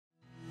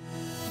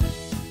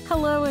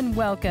Hello and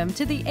welcome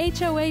to the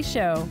HOA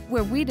Show,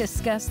 where we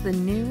discuss the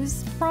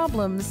news,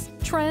 problems,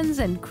 trends,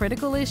 and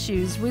critical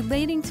issues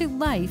relating to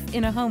life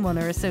in a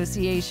homeowner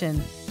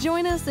association.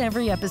 Join us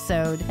every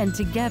episode, and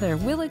together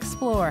we'll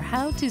explore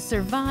how to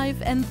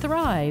survive and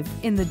thrive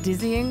in the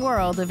dizzying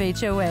world of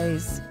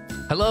HOAs.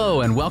 Hello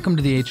and welcome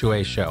to the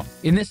HOA Show.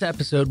 In this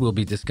episode, we'll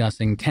be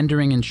discussing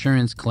tendering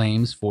insurance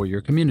claims for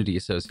your community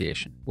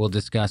association. We'll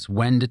discuss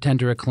when to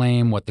tender a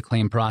claim, what the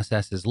claim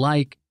process is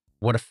like,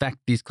 what effect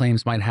these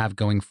claims might have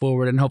going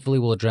forward, and hopefully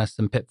we'll address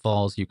some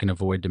pitfalls you can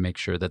avoid to make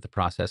sure that the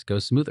process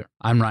goes smoother.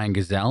 I'm Ryan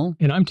Gazelle.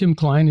 And I'm Tim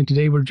Klein, and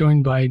today we're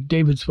joined by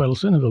David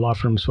Swedelson of the law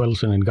firm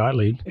Swedelson &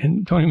 Gottlieb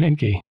and Tony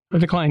Menke of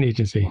the Klein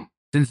Agency.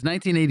 Since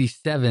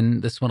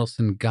 1987, the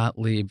Swedelson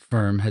Gottlieb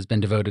firm has been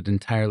devoted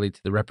entirely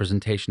to the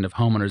representation of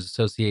homeowners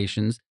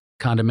associations,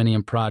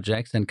 condominium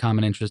projects, and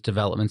common interest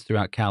developments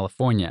throughout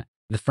California.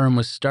 The firm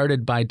was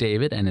started by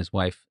David and his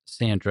wife,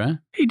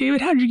 Sandra. Hey, David,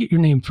 how did you get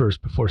your name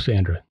first before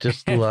Sandra?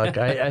 Just luck.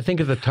 I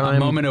think at the time... A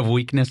moment of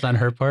weakness on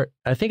her part?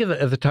 I think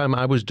at the time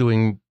I was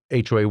doing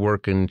HOA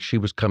work and she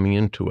was coming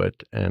into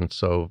it. And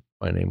so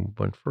my name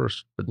went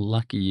first. But,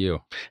 lucky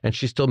you. And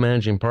she's still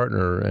managing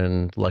partner,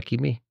 and lucky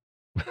me.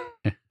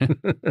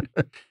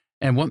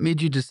 And what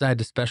made you decide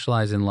to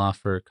specialize in law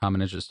for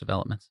common interest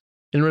developments?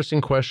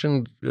 Interesting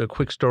question. A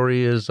quick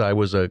story is I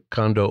was a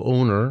condo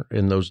owner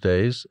in those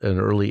days, in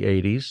the early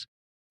 80s.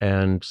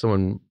 And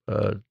someone,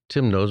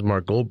 Tim knows,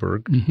 Mark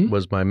Goldberg,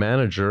 was my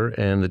manager,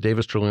 and the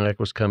Davis Sterling Act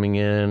was coming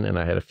in, and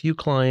I had a few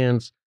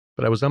clients,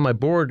 but I was on my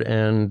board,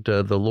 and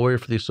the lawyer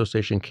for the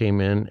association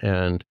came in,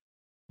 and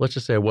let's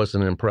just say I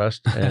wasn't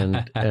impressed,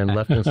 and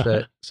left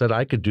and said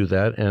I could do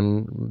that.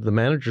 And the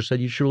manager said,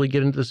 you should really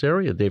get into this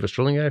area. Davis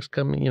Sterling Act's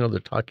coming, they're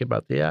talking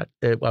about the act.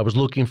 I was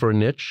looking for a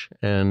niche,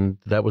 and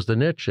that was the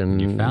niche.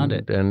 And you found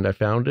it. And I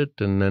found it.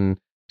 And then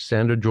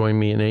Sandra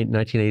joined me in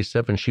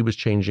 1987. She was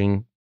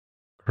changing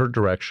her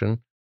direction,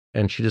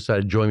 and she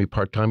decided to join me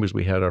part-time because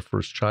we had our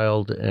first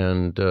child.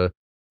 And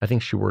I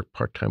think she worked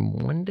part-time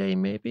one day,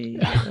 maybe.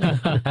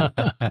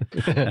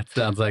 That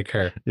sounds like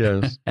her.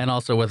 Yes. And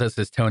also with us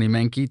is Tony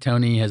Menke.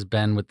 Tony has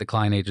been with the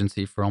Klein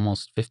Agency for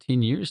almost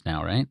 15 years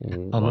now, right?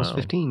 Almost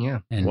 15, yeah.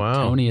 And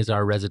Tony is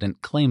our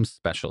resident claims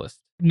specialist.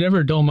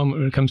 Never a dull moment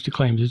when it comes to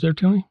claims, is there,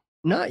 Tony?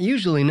 Not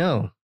usually,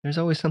 no. There's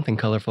always something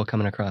colorful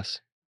coming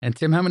across. And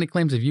Tim, how many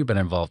claims have you been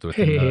involved with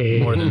in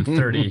the more than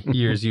 30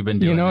 years you've been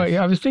doing this?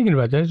 I was thinking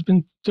about that. It's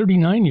been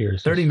 39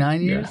 years.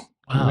 39 years? Yeah.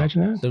 Wow.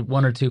 Imagine that. So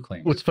one or two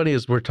claims. What's funny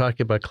is we're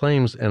talking about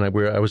claims, and I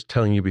was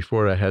telling you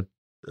before I had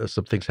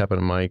some things happen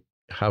in my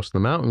house in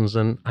the mountains,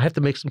 and I have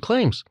to make some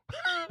claims.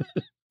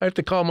 I have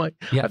to call my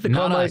agent. I have to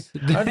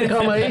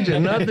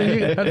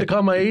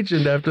call my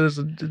agent after this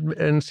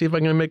and see if I'm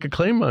going to make a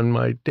claim on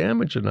my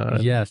damage or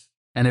not. Yes.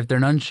 And if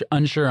they're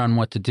unsure on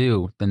what to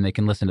do, then they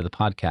can listen to the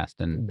podcast,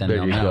 and then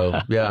there you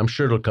go. Yeah, I'm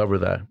sure it'll cover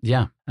that.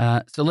 Yeah.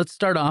 So let's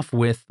start off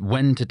with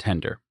when to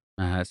tender.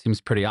 It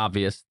seems pretty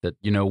obvious that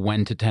you know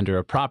when to tender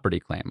a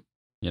property claim.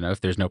 If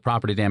there's no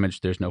property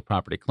damage, there's no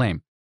property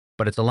claim.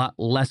 But it's a lot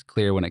less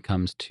clear when it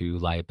comes to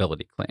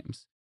liability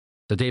claims.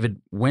 So David,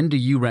 when do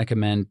you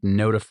recommend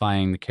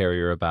notifying the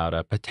carrier about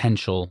a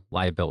potential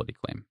liability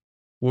claim?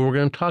 Well, we're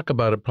going to talk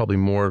about it probably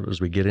more as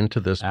we get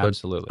into this.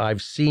 Absolutely. But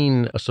I've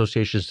seen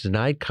associations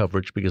denied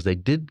coverage because they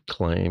didn't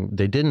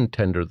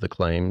tender the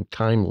claim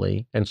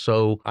timely. And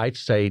so I'd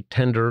say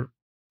tender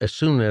as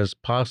soon as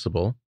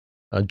possible.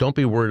 Don't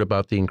be worried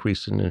about the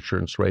increase in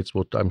insurance rates.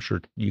 I'm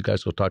sure you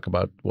guys will talk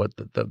about what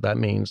that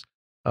means.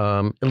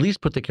 At least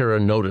put the carrier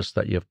on notice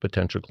that you have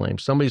potential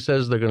claims. Somebody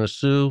says they're going to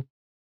sue.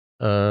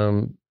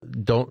 I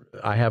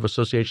have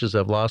associations that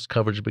have lost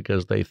coverage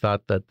because they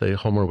thought that the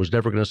homeowner was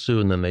never going to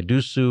sue, and then they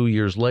do sue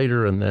years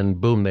later, and then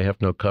boom, they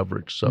have no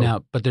coverage. So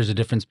now, but there's a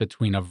difference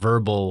between a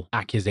verbal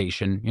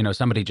accusation.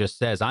 Somebody just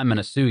says, I'm going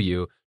to sue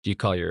you. Do you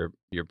call your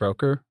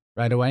broker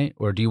right away,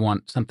 or do you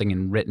want something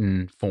in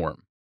written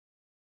form?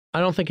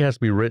 I don't think it has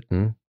to be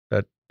written.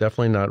 That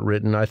definitely not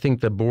written. I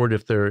think the board,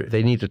 if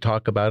they need to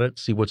talk about it,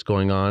 see what's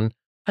going on.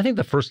 I think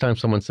the first time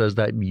someone says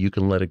that, you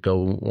can let it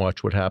go and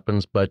watch what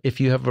happens. But if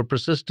you have a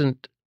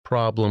persistent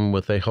problem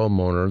with a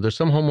homeowner, there's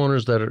some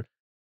homeowners that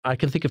I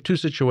can think of two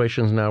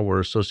situations now where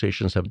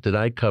associations have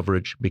denied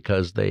coverage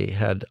because they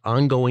had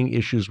ongoing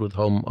issues with a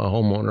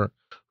homeowner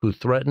who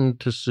threatened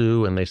to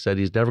sue, and they said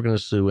he's never going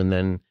to sue, and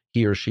then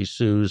he or she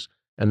sues,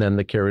 and then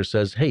the carrier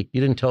says, hey,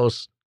 you didn't tell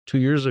us 2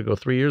 years ago,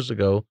 3 years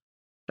ago,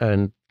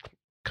 and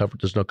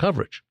there's no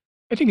coverage.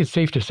 I think it's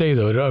safe to say,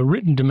 though, a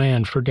written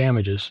demand for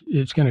damages,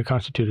 it's going to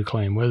constitute a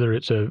claim, whether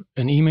it's an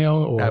email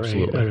or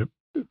a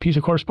piece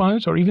of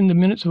correspondence or even the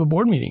minutes of a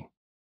board meeting.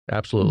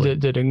 Absolutely.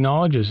 That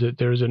acknowledges that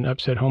there's an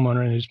upset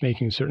homeowner and is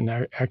making certain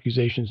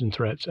accusations and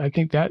threats. I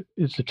think that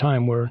is the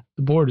time where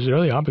the board is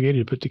really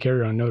obligated to put the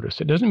carrier on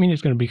notice. It doesn't mean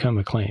it's going to become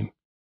a claim,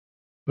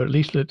 but at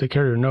least let the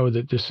carrier know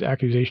that this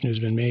accusation has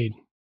been made.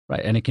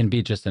 Right. And it can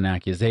be just an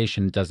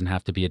accusation. It doesn't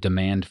have to be a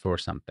demand for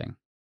something.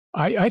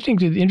 I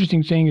think that the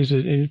interesting thing is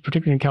that,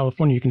 particularly in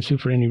California, you can sue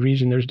for any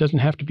reason. There doesn't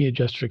have to be a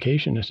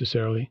justification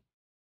necessarily.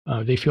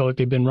 They feel like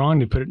they've been wrong.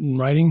 They put it in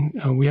writing.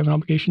 We have an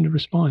obligation to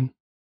respond.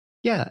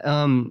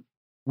 Yeah.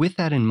 With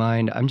that in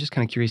mind, I'm just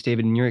kind of curious,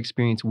 David, in your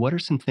experience, what are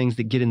some things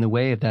that get in the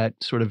way of that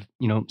sort of,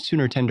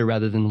 sooner tender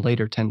rather than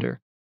later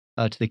tender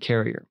to the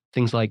carrier?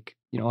 Things like,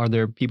 are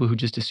there people who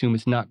just assume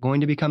it's not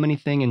going to become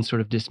anything and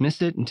sort of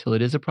dismiss it until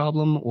it is a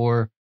problem?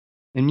 Or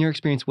in your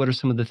experience, what are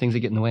some of the things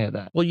that get in the way of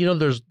that? Well,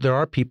 there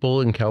are people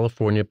in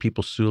California,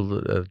 people sue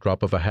at the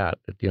drop of a hat.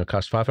 It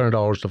costs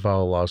 $500 to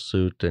file a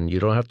lawsuit, and you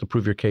don't have to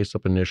prove your case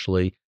up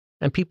initially.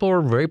 And people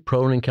are very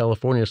prone in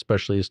California,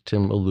 especially as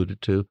Tim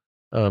alluded to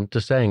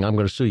saying, I'm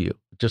going to sue you.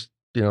 Just,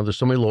 there's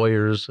so many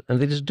lawyers, and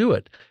they just do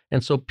it.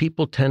 And so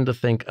people tend to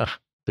think,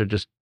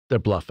 they're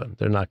bluffing.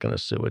 They're not going to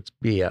sue. It's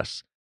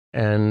BS.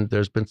 And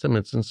there's been some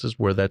instances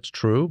where that's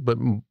true, but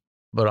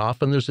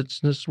often there's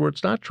instances where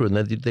it's not true, and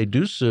then they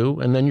do sue,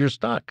 and then you're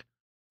stuck.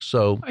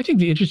 So I think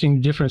the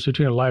interesting difference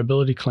between a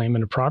liability claim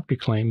and a property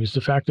claim is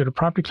the fact that a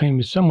property claim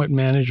is somewhat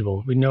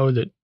manageable. We know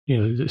that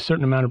a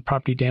certain amount of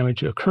property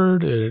damage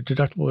occurred, a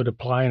deductible would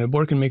apply, and a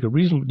board can make a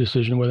reasonable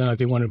decision whether or not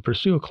they want to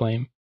pursue a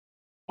claim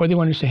or they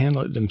want us to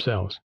handle it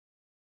themselves.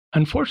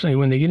 Unfortunately,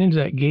 when they get into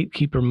that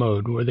gatekeeper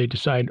mode where they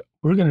decide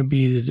we're going to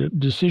be the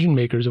decision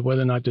makers of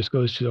whether or not this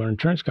goes to our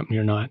insurance company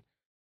or not,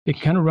 they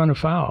can kind of run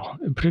afoul,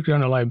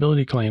 particularly on a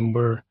liability claim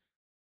where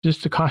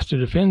just the cost to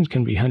defend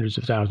can be hundreds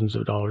of thousands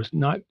of dollars,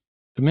 not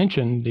to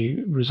mention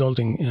the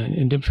resulting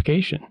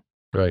indemnification.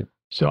 Right.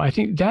 So I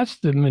think that's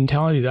the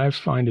mentality that I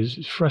find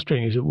is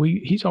frustrating, is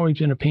that he's always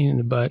been a pain in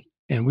the butt,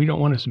 and we don't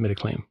want to submit a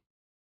claim.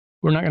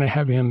 We're not going to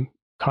have him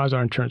cause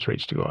our insurance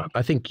rates to go up.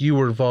 I think you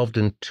were involved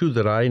in two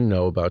that I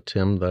know about,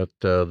 Tim, that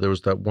there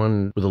was that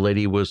one where the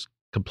lady was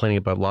complaining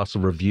about loss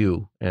of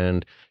review,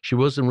 and she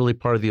wasn't really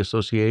part of the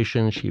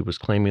association. She was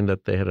claiming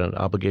that they had an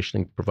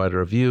obligation to provide a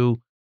review,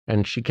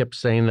 and she kept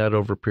saying that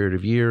over a period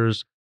of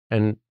years.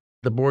 And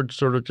the board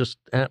sort of just,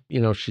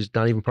 she's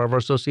not even part of our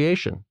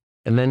association.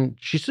 And then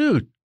she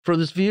sued for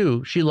this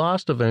view. She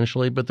lost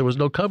eventually, but there was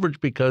no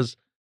coverage because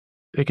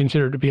they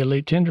consider it to be a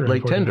late tender.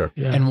 Late tender.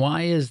 Yeah. And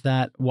why is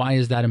that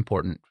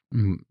important?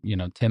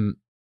 Tim,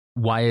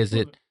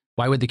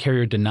 why would the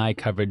carrier deny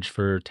coverage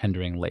for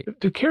tendering late?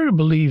 The carrier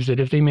believes that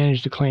if they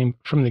manage the claim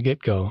from the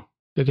get-go,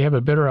 that they have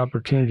a better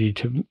opportunity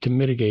to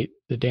mitigate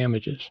the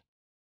damages.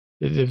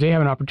 If they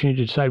have an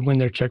opportunity to decide when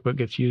their checkbook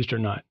gets used or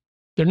not,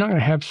 they're not going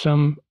to have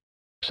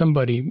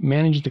somebody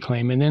manage the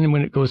claim, and then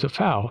when it goes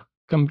afoul,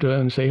 come to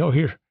them and say, "Oh,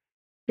 here,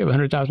 you have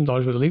 $100,000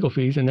 worth of legal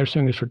fees, and they're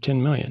suing us for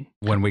 $10 million."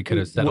 When we could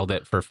have settled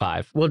it for $5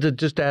 million. Well,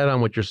 just to add on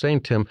what you're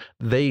saying, Tim,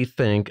 they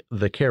think,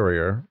 the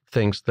carrier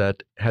thinks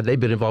that had they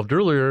been involved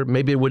earlier,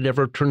 maybe it would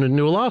never have turned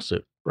into a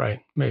lawsuit.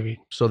 Right, maybe.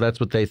 So that's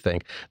what they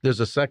think.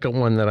 There's a second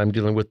one that I'm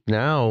dealing with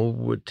now,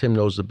 what Tim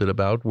knows a bit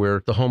about,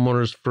 where the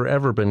homeowner's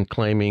forever been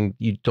claiming,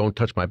 you don't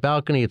touch my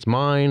balcony, it's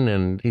mine,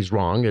 and he's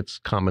wrong, it's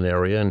common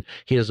area, and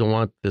he doesn't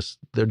want this.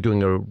 They're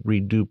doing a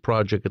redo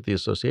project at the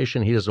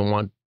association. He doesn't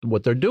want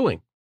what they're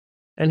doing.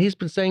 And he's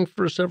been saying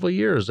for several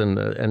years,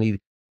 and he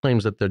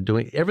claims that they're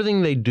doing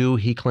everything they do.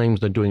 He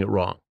claims they're doing it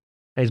wrong,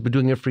 and he's been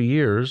doing it for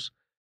years.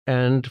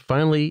 And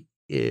finally,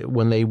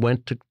 when they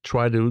went to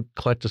try to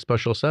collect a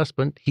special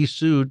assessment, he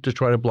sued to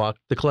try to block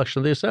the collection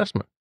of the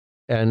assessment,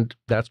 and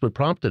that's what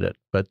prompted it.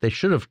 But they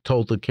should have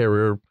told the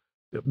carrier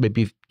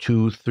maybe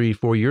 2, 3,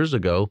 4 years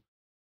ago.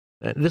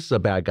 This is a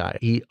bad guy.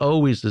 He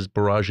always is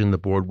barraging the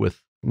board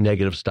with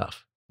negative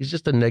stuff. He's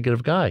just a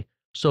negative guy.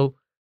 So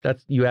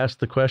you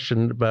asked the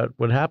question about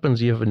what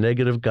happens. You have a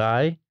negative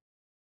guy,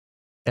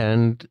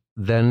 and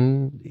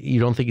then you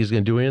don't think he's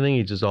going to do anything.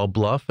 He's just all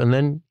bluff, and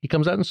then he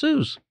comes out and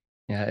sues.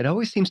 Yeah, it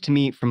always seems to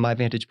me, from my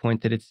vantage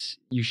point, that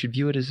you should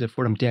view it as a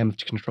form of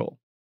damage control.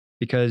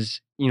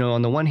 Because,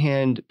 on the one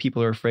hand,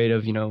 people are afraid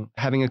of,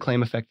 having a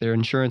claim affect their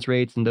insurance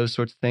rates and those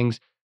sorts of things.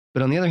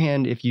 But on the other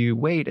hand, if you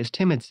wait, as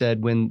Tim had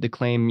said, when the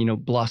claim,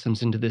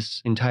 blossoms into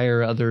this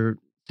entire other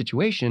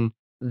situation,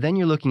 then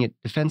you're looking at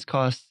defense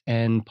costs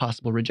and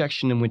possible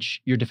rejection in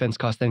which your defense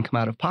costs then come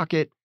out of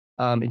pocket.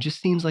 It just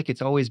seems like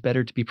it's always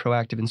better to be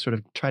proactive and sort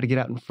of try to get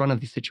out in front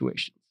of these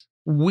situations.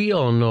 We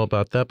all know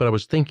about that, but I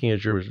was thinking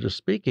as you were just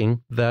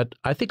speaking that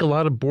I think a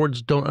lot of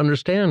boards don't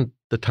understand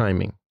the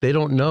timing. They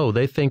don't know.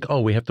 They think,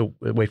 oh, we have to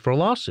wait for a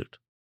lawsuit.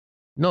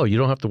 No, you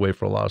don't have to wait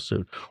for a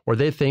lawsuit. Or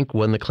they think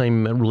when the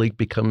claim really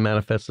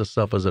manifests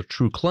itself as a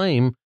true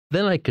claim,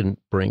 then I can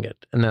bring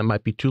it, and that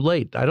might be too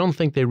late. I don't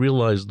think they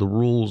realize the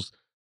rules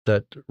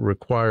that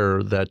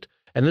require that,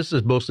 and this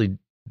is mostly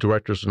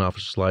directors and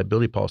officers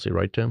liability policy,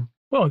 right, Tim?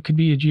 Well, it could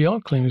be a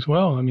GL claim as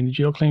well. I mean, the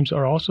GL claims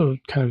are also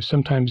kind of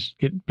sometimes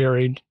get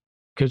buried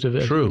because of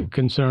the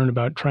concern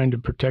about trying to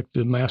protect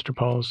the master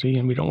policy,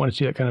 and we don't want to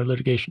see that kind of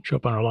litigation show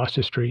up on our loss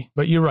history.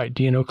 But you're right,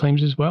 D&O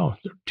claims as well.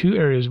 There are two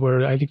areas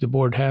where I think the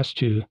board has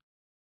to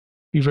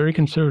be very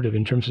conservative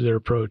in terms of their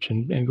approach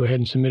and go ahead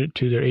and submit it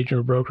to their agent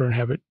or broker and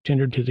have it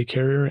tendered to the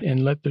carrier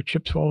and let the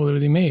chips fall where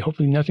they may.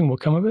 Hopefully nothing will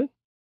come of it,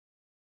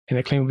 and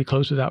that claim will be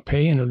closed without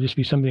pay, and it'll just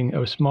be something,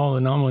 a small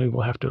anomaly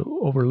we'll have to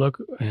overlook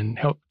and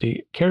help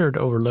the carrier to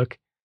overlook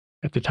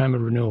at the time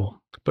of renewal.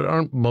 But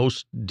aren't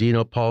most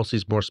D&O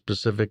policies more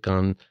specific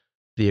on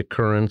the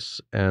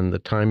occurrence and the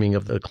timing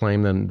of the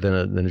claim than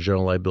a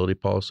general liability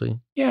policy?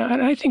 Yeah,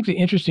 and I think the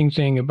interesting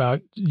thing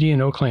about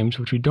D&O claims,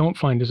 which we don't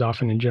find as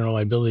often in general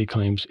liability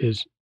claims,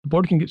 is the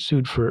board can get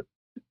sued for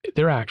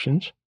their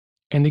actions,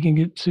 and they can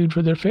get sued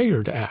for their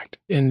failure to act.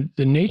 And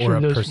the nature Or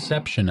of a those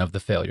perception of the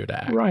failure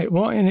to act. Right.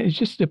 Well, and it's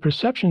just the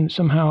perception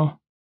somehow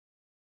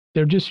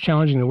they're just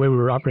challenging the way we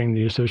were operating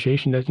the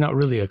association. That's not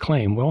really a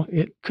claim. Well,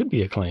 it could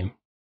be a claim,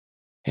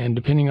 and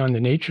depending on the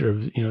nature of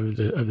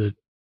the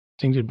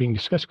things that are being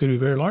discussed, could be a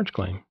very large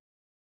claim.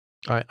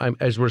 I'm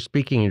as we're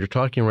speaking and you're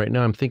talking right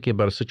now, I'm thinking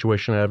about a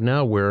situation I have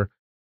now where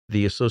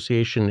the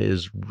association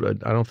is.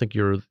 I don't think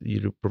you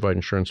provide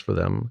insurance for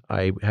them.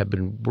 I have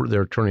been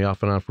their attorney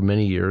off and on for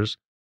many years.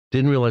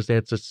 Didn't realize they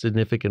had such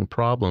significant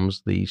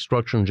problems. The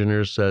structural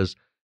engineer says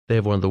they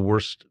have one of the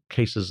worst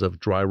cases of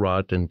dry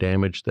rot and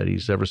damage that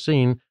he's ever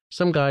seen.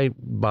 Some guy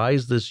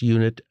buys this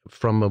unit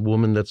from a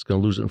woman that's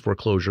going to lose it in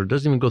foreclosure.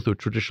 Doesn't even go through a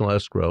traditional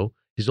escrow.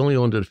 He's only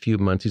owned it a few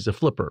months. He's a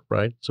flipper,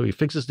 right? So he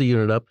fixes the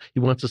unit up.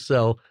 He wants to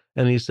sell.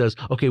 And he says,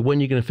 okay, when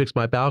are you going to fix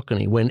my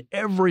balcony? When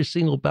every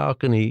single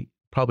balcony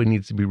probably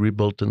needs to be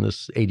rebuilt in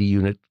this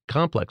 80-unit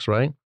complex,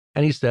 right?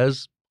 And he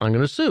says, I'm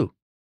going to sue.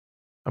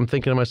 I'm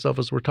thinking to myself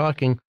as we're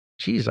talking,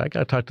 geez, I got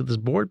to talk to this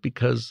board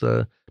because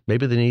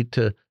maybe they need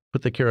to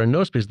put the carrier on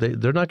notice because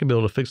they're not going to be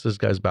able to fix this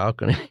guy's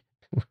balcony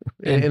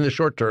in the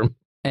short term.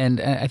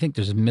 And I think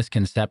there's a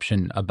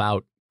misconception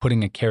about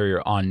putting a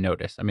carrier on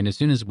notice. I mean, as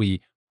soon as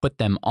we put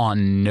them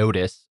on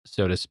notice,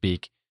 so to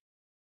speak,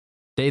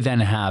 they then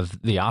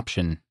have the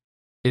option.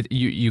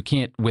 You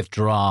can't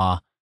withdraw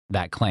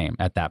that claim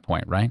at that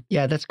point, right?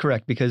 Yeah, that's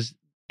correct. Because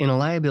in a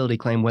liability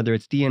claim, whether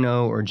it's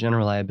D&O or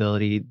general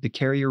liability, the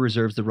carrier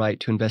reserves the right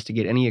to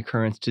investigate any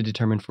occurrence to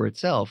determine for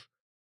itself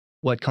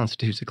what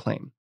constitutes a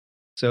claim.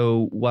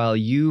 So while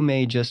you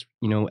may just,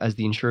 as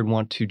the insured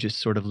want to just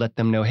sort of let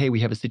them know, hey, we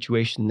have a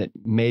situation that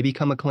may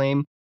become a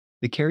claim,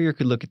 the carrier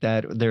could look at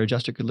that, their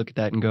adjuster could look at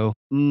that and go,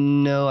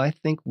 no, I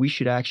think we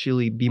should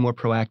actually be more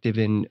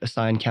proactive and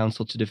assign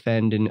counsel to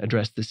defend and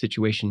address the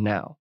situation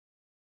now.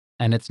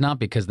 And it's not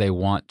because they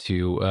want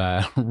to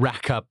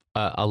rack up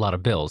a lot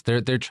of bills.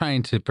 They're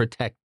trying to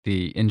protect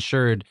the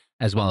insured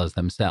as well as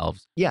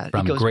themselves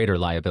from greater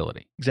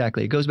liability.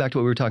 Exactly. It goes back to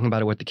what we were talking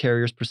about, what the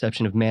carrier's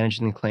perception of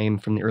managing the claim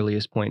from the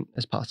earliest point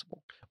as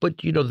possible. But,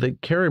 the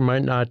carrier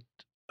might not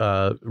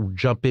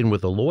jump in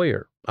with a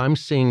lawyer. I'm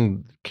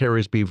seeing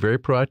carriers be very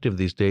proactive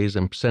these days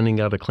and sending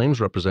out a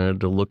claims representative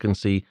to look and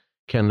see,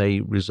 can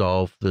they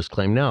resolve this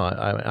claim now?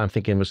 I'm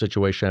thinking of a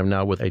situation I have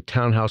now with a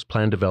townhouse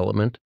plan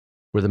development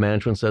where the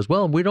management says,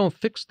 well, we don't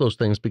fix those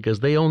things because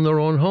they own their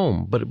own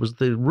home, but it was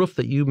the roof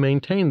that you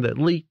maintained that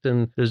leaked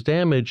and there's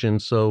damage.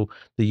 And so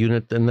the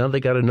unit, and now they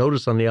got a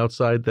notice on the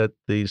outside that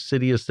the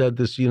city has said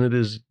this unit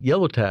is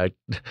yellow tagged.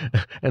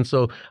 And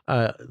so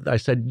I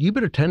said, you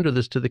better tender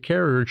this to the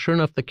carrier. And sure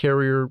enough, the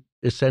carrier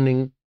is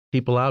sending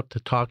people out to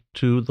talk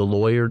to the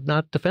lawyer,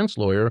 not defense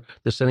lawyer.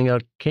 They're sending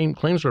out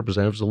claims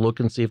representatives to look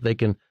and see if they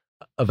can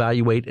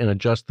evaluate and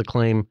adjust the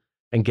claim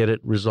and get it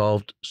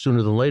resolved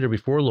sooner than later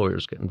before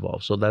lawyers get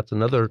involved. So that's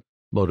another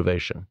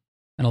motivation.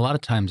 And a lot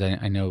of times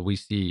I know we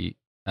see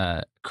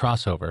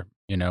crossover,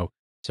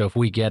 so if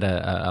we get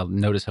a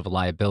notice of a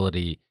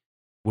liability,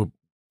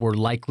 we're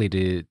likely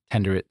to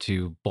tender it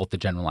to both the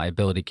general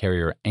liability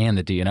carrier and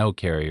the D&O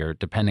carrier,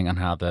 depending on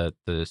how the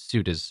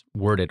suit is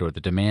worded or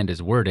the demand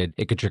is worded.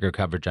 It could trigger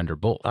coverage under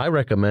both. I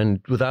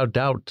recommend, without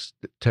doubt,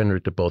 tender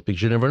it to both because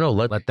you never know.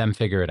 Let them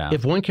figure it out.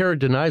 If one carrier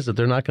denies it,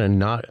 they're not going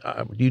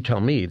to you tell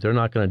me, they're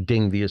not going to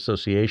ding the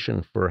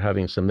association for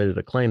having submitted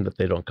a claim that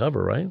they don't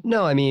cover, right?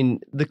 No, I mean,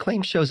 the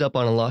claim shows up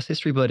on a loss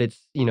history, but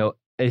it's,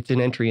 it's an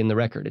entry in the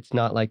record. It's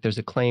not like there's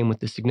a claim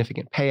with a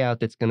significant payout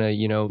that's going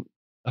to,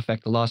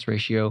 affect the loss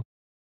ratio.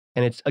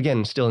 And it's,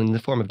 again, still in the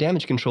form of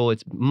damage control.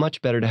 It's much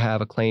better to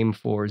have a claim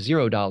for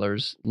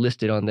 $0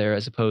 listed on there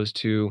as opposed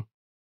to,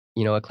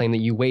 a claim that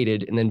you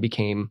waited and then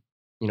became,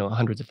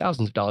 hundreds of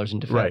thousands of dollars in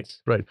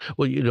defense. Right.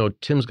 Well,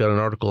 Tim's got an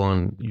article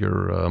on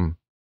your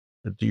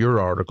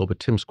article, but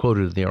Tim's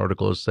quoted in the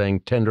article as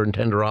saying tender and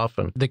tender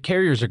often. The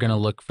carriers are going to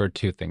look for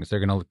two things. They're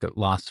going to look at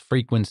loss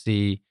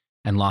frequency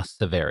and loss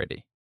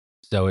severity.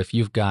 So if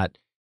you've got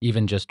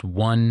even just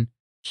one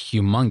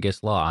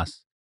humongous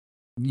loss,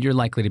 you're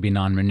likely to be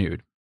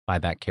non-renewed by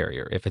that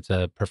carrier if it's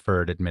a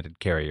preferred admitted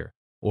carrier,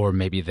 or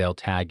maybe they'll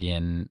tag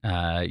in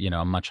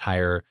a much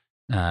higher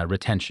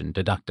retention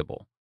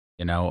deductible,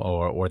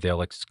 or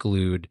they'll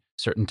exclude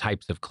certain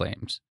types of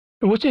claims.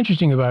 What's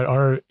interesting about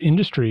our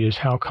industry is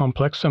how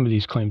complex some of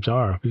these claims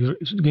are. Because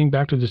getting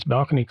back to this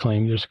balcony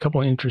claim, there's a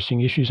couple of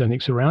interesting issues I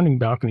think surrounding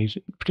balconies,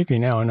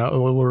 particularly now. And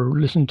we're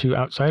listening to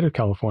outside of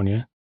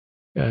California.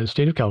 The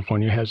state of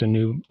California has a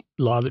new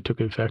law that took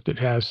effect that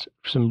has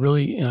some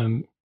really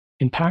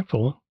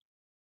impactful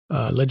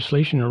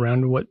legislation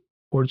around what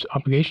board's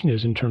obligation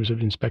is in terms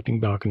of inspecting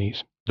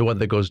balconies. The one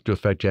that goes to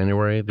effect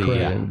January,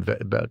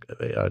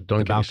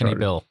 the balcony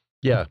bill.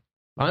 Yeah,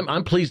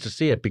 I'm pleased to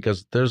see it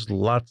because there's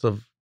lots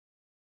of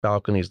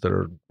balconies that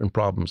are in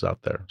problems out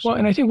there. So. Well,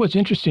 and I think what's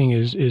interesting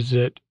is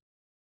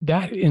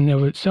that in and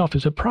of itself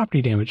is a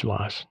property damage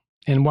loss.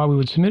 And while we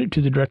would submit it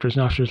to the directors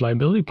and officers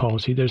liability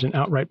policy, there's an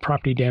outright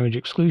property damage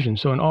exclusion.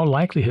 So in all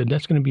likelihood,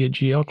 that's going to be a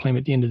GL claim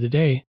at the end of the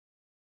day.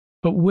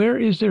 But where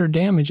is there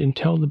damage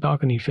until the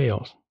balcony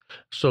fails?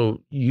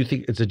 So you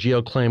think it's a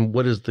GL claim?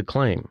 What is the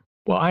claim?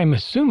 Well, I'm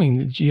assuming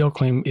the GL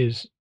claim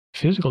is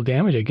physical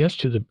damage, I guess,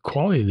 to the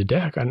quality of the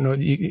deck. I don't know.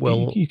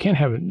 You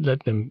can't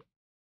let them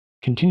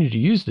continue to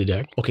use the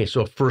deck. Okay,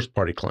 so a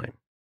first-party claim.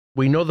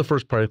 We know the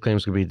first-party claim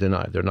is going to be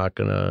denied. They're not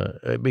going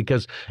to,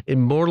 because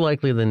more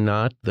likely than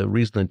not, the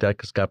reason the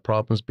deck has got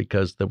problems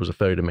because there was a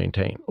failure to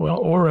maintain. Well,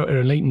 or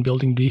a latent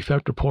building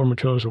defect or poor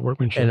materials or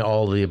workmanship. And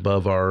all the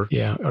above are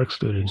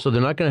excluded. So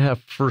they're not going to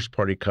have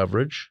first-party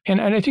coverage.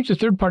 And I think the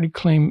third-party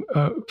claim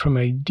from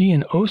a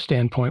D&O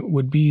standpoint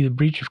would be the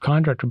breach of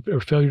contract or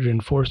failure to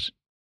enforce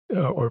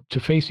or to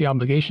face the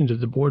obligations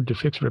of the board to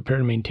fix, repair,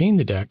 and maintain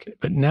the deck.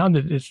 But now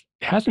that it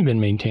hasn't been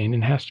maintained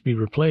and has to be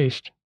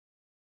replaced,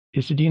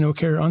 is the D&O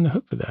carrier on the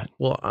hook for that?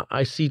 Well,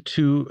 I see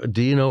two,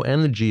 D&O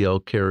and the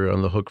GL carrier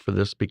on the hook for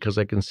this because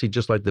I can see,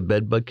 just like the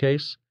bed bug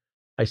case,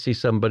 I see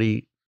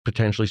somebody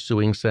potentially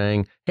suing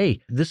saying, hey,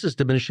 this is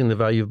diminishing the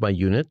value of my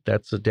unit.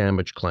 That's a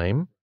damage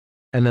claim.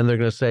 And then they're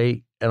going to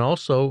say, and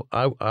also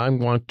I'm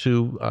going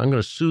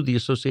to sue the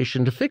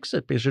association to fix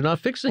it because you're not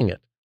fixing it.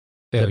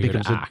 Failure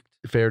to act.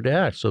 Fair to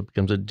act. So it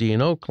becomes a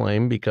D&O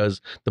claim because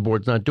the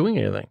board's not doing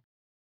anything.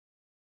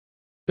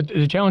 But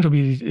the challenge will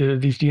be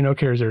these D&O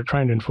carriers that are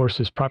trying to enforce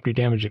this property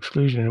damage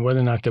exclusion and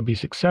whether or not they'll be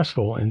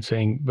successful in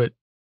saying, but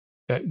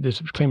this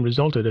claim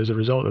resulted as a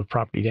result of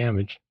property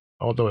damage,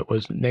 although it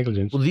was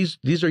negligence. Well,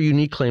 these are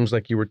unique claims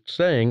like you were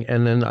saying.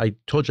 And then I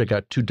told you I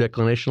got 2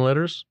 declination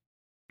letters.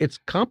 It's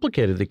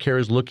complicated. The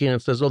carrier's looking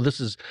and says, oh, this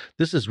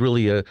is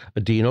really a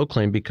D&O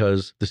claim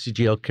because the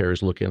CGL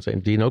carrier's looking and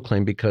saying D&O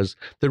claim because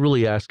they're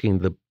really asking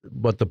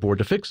the board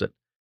to fix it.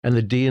 And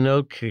the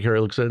D&O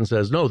carrier looks at it and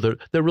says, no, they're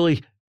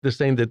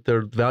saying that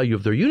their value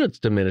of their unit's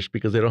diminished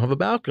because they don't have a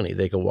balcony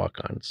they can walk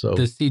on. So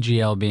the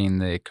CGL being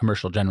the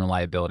commercial general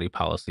liability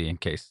policy, in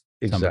case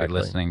somebody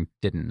listening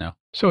didn't know.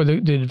 So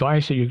the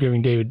advice that you're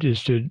giving, David,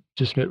 is to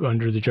submit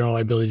under the general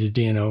liability to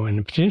D&O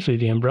and potentially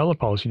the umbrella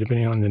policy,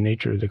 depending on the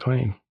nature of the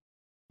claim.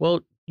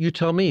 Well, you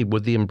tell me,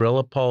 would the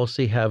umbrella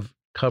policy have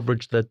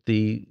coverage that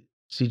the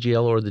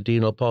CGL or the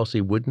D&O policy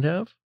wouldn't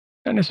have?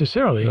 Not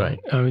necessarily. Right.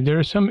 There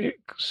are some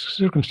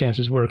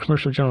circumstances where a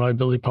commercial general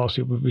liability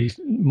policy would be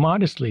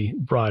modestly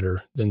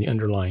broader than the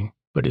underlying,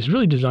 but it's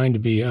really designed to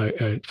be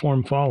a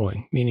form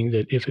following, meaning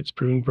that if it's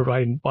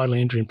providing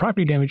bodily injury and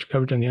property damage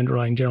coverage on the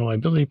underlying general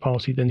liability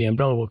policy, then the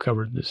umbrella will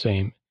cover the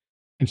same.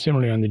 And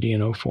similarly on the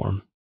D&O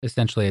form.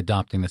 Essentially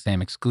adopting the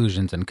same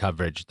exclusions and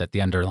coverage that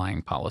the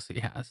underlying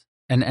policy has.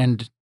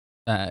 And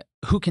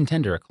who can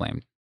tender a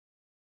claim?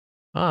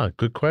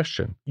 Good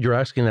question. You're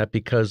asking that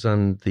because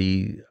under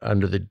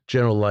the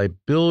general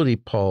liability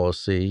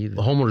policy,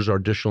 the homeowners are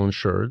additional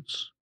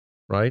insureds,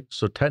 right?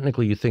 So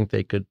technically you think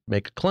they could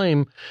make a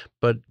claim,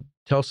 but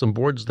tell some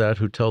boards that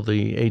who tell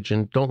the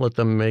agent, don't let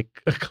them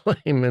make a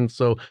claim. And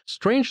so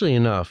strangely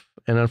enough,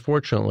 and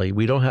unfortunately,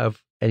 we don't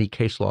have any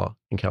case law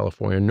in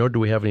California, nor do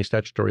we have any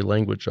statutory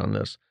language on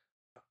this.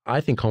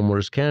 I think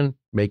homeowners can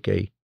make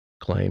a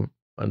claim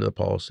under the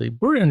policy.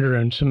 We're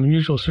under some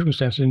unusual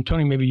circumstances. And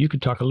Tony, maybe you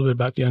could talk a little bit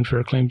about the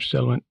Unfair Claims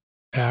Settlement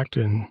Act.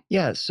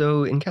 Yeah,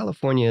 so in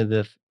California,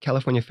 the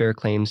California Fair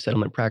Claims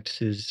Settlement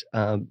Practices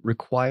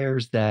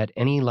requires that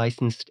any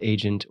licensed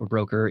agent or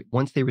broker,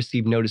 once they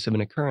receive notice of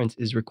an occurrence,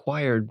 is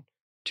required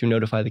to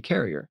notify the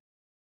carrier.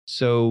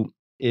 So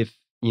if,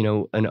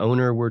 an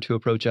owner were to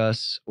approach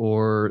us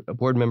or a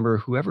board member,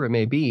 whoever it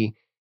may be,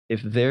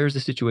 if there's a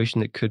situation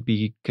that could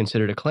be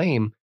considered a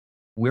claim,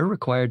 we're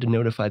required to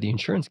notify the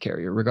insurance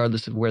carrier,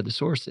 regardless of where the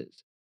source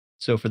is.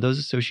 So for those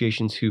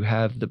associations who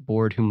have the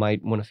board who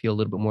might want to feel a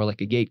little bit more like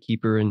a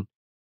gatekeeper and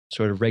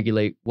sort of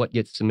regulate what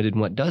gets submitted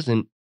and what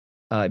doesn't,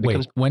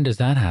 Wait, when does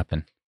that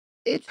happen?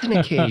 It's an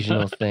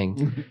occasional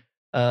thing.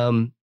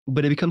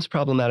 But it becomes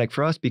problematic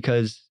for us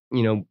because,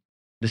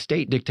 the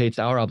state dictates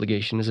our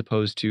obligation as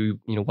opposed to,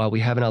 while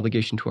we have an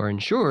obligation to our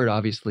insured,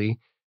 obviously,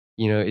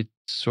 it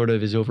sort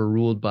of is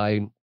overruled by,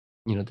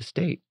 the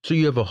state. So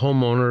you have a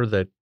homeowner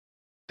that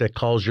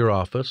calls your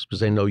office because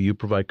they know you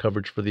provide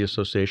coverage for the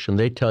association.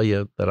 They tell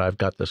you that I've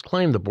got this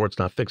claim. The board's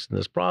not fixing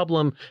this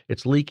problem.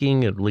 It's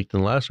leaking. It leaked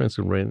in the last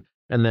rain.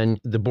 And then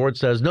the board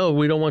says, no,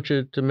 we don't want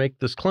you to make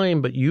this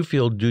claim, but you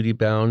feel duty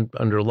bound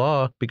under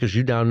law because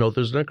you now know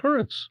there's an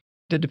occurrence.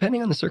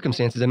 Depending on the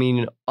circumstances, I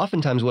mean,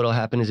 oftentimes what will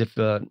happen is if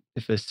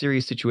a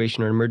serious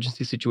situation or an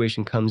emergency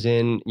situation comes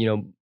in,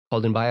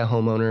 called in by a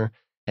homeowner,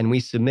 and we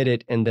submit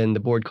it, and then the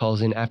board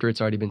calls in after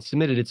it's already been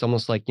submitted, it's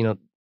almost like,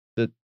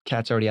 the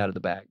cat's already out of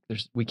the bag.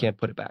 We can't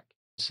put it back.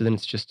 So then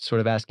it's just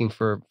sort of asking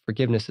for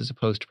forgiveness as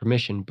opposed to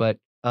permission. But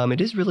it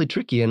is really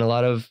tricky, and a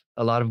lot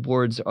of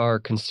boards are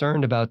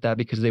concerned about that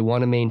because they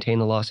want to maintain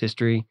the loss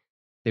history.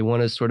 They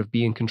want to sort of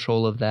be in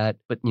control of that.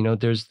 But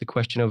there's the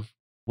question of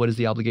what is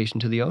the obligation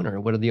to the owner?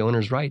 What are the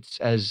owner's rights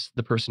as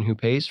the person who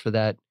pays for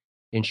that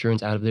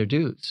insurance out of their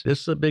dues.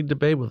 This is a big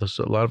debate with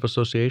a lot of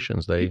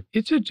associations.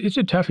 It's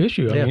a tough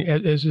issue. Yeah. I mean,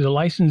 as a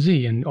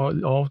licensee, and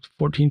all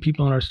 14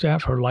 people on our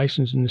staff are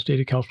licensed in the state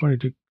of California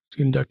to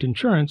conduct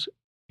insurance.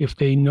 If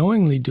they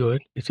knowingly do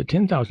it, it's a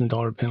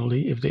 $10,000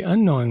 penalty. If they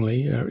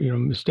unknowingly or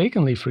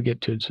mistakenly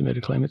forget to submit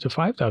a claim, it's a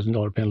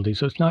 $5,000 penalty.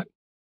 So there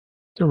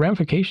are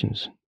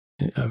ramifications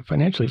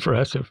financially for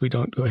us if we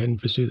don't go ahead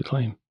and pursue the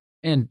claim.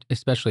 And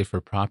especially for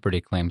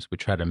property claims, we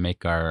try to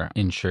make our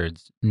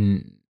insureds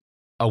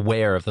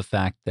aware of the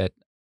fact that,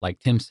 like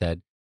Tim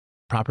said,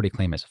 property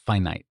claim is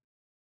finite.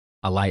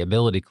 A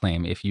liability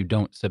claim, if you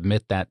don't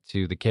submit that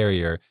to the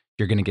carrier,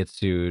 you're going to get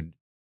sued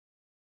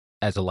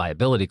as a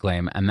liability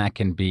claim, and that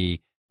can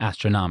be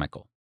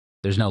astronomical.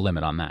 There's no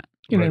limit on that.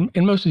 And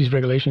most of these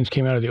regulations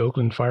came out of the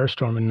Oakland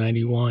firestorm in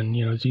 '91.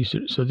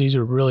 These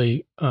are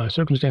really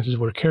circumstances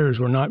where carriers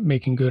were not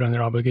making good on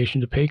their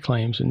obligation to pay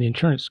claims, and the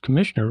insurance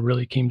commissioner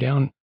really came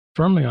down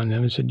firmly on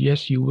them and said,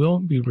 "Yes, you will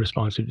be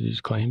responsive to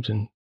these claims,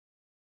 and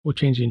we'll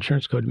change the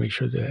insurance code to make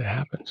sure that it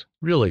happens."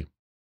 Really,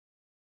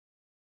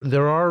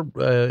 there are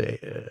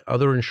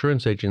other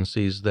insurance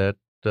agencies that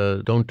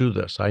don't do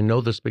this. I know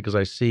this because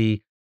I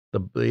see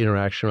the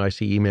interaction. I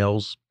see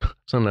emails.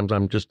 Sometimes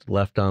I'm just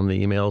left on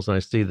the emails and I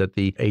see that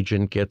the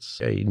agent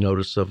gets a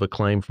notice of a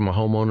claim from a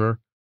homeowner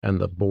and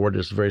the board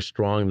is very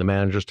strong. The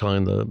manager's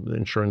telling the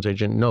insurance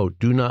agent, no,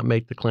 do not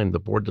make the claim. The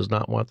board does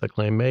not want the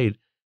claim made,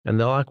 and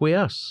they'll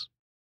acquiesce.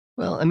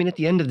 Well, I mean, at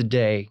the end of the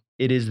day,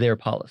 it is their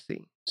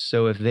policy.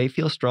 So if they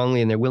feel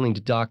strongly and they're willing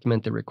to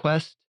document the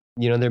request,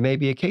 there may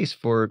be a case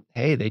for,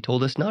 hey, they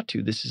told us not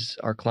to. This is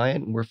our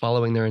client and we're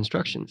following their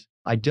instructions.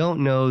 I don't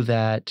know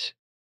that,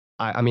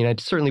 I mean, I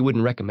certainly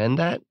wouldn't recommend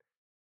that.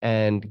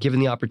 And given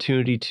the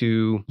opportunity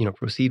to,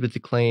 proceed with the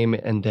claim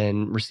and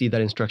then receive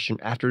that instruction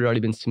after it had already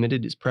been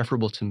submitted is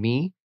preferable to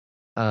me,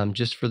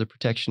 just for the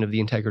protection of the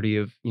integrity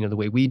of, the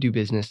way we do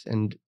business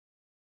and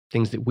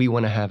things that we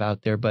want to have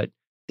out there. But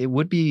it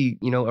would be,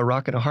 a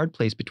rock and a hard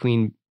place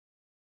between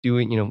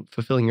doing,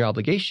 fulfilling your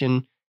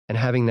obligation and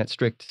having that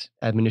strict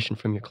admonition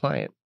from your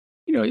client.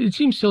 It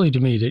seems silly to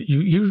me that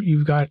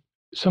you've got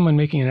someone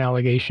making an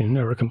allegation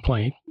or a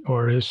complaint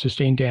or has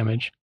sustained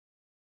damage.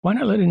 Why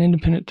not let an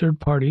independent third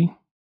party?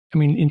 I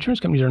mean,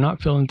 insurance companies are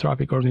not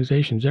philanthropic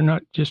organizations. They're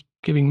not just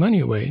giving money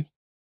away.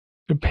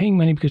 They're paying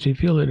money because they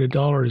feel that a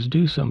dollar is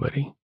due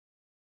somebody.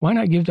 Why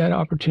not give that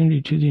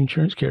opportunity to the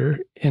insurance carrier?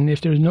 And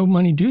if there's no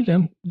money due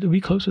them, they'll be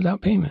closed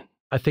without payment.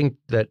 I think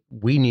that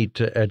we need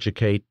to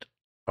educate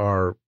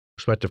our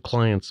prospective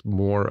clients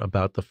more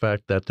about the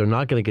fact that they're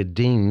not going to get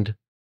dinged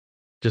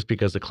just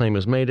because the claim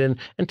is made. And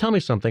tell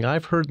me something.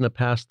 I've heard in the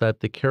past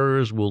that the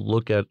carriers will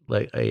look at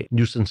like a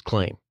nuisance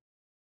claim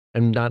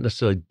and not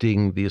necessarily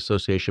ding the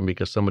association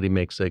because somebody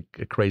makes a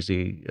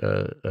crazy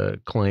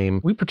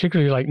claim. We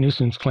particularly like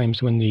nuisance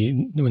claims when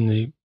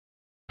the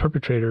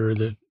perpetrator or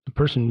the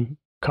person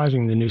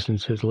causing the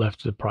nuisance has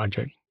left the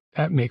project.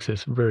 That makes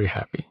us very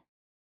happy.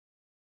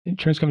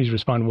 Insurance companies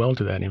respond well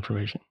to that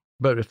information.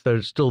 But if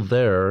they're still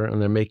there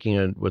and they're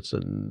making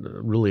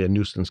really a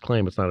nuisance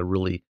claim, it's not a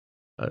really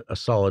a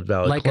solid,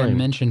 valid claim. Like I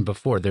mentioned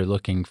before, they're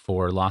looking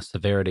for loss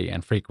severity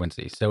and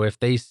frequency. So if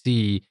they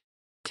see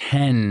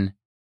 10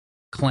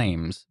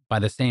 claims by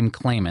the same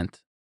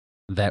claimant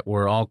that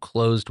were all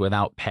closed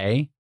without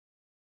pay,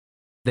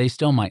 they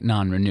still might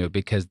non-renew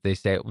because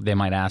they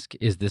might ask,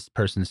 is this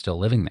person still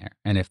living there?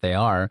 And if they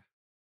are,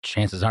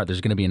 chances are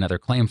there's going to be another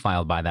claim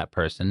filed by that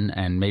person.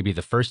 And maybe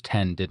the first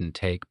 10 didn't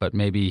take, but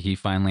maybe he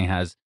finally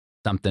has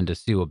something to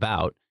sue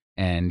about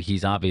and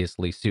he's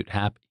obviously suit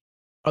happy.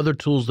 Other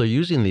tools they're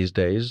using these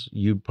days,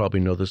 you probably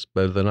know this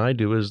better than I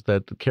do, is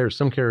that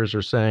some carriers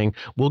are saying,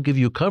 we'll give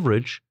you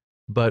coverage,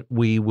 but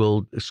we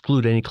will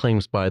exclude any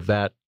claims by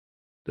that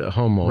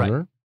homeowner.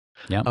 Right.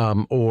 Yep.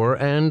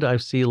 And I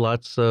see a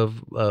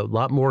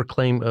lot more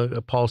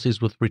claim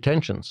policies with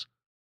retentions,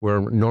 where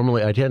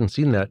normally I hadn't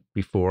seen that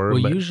before.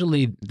 Well,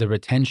 usually the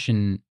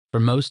retention for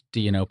most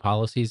D&O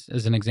policies,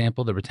 as an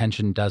example, the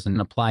retention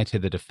doesn't apply to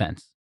the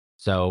defense.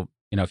 So,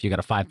 if you got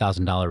a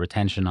 $5,000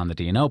 retention on the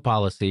D&O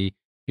policy,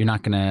 you're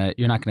not gonna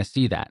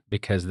see that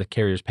because the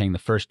carrier's paying the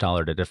first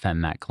dollar to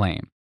defend that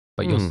claim.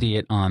 But you'll see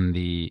it on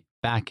the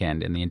back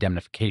end in the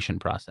indemnification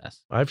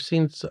process. I've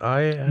seen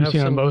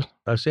both.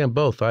 I've seen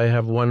both. I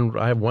have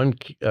one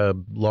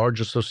large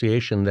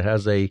association that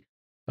has a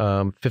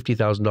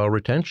 $50,000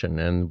 retention,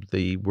 and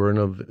we're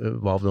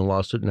involved in a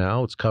lawsuit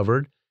now. It's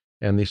covered,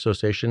 and the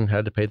association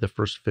had to pay the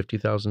first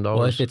 $50,000.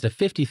 Well, if it's a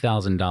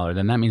 $50,000,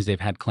 then that means they've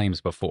had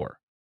claims before,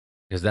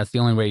 because that's the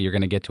only way you're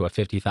going to get to a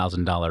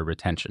 $50,000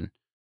 retention.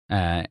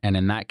 And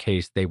in that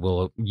case, they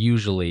will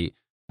usually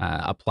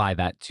apply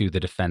that to the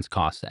defense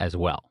costs as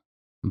well.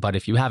 But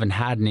if you haven't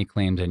had any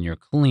claims and you're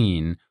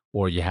clean,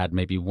 or you had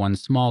maybe one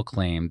small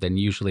claim, then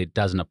usually it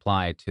doesn't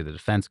apply to the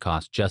defense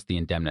costs, just the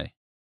indemnity.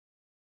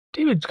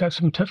 David's got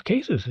some tough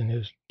cases in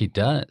his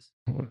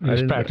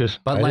practice.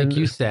 But like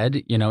you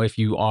said, if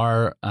you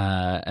are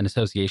an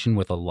association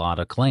with a lot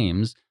of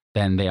claims,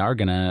 then they are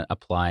going to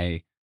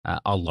apply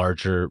a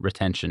larger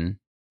retention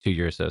to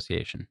your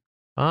association.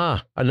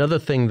 Another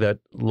thing that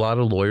a lot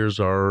of lawyers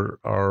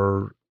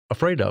are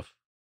afraid of.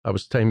 I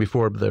was saying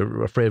before,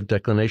 they're afraid of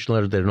declination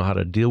letters. They don't know how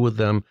to deal with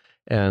them,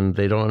 and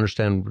they don't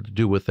understand what to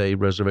do with a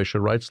reservation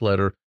of rights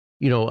letter.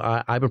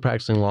 I've been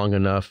practicing long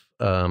enough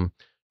to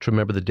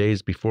remember the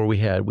days before we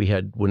had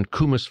when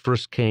CUMAS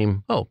first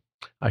came. Oh,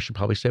 I should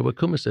probably say what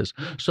CUMAS is.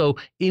 So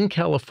in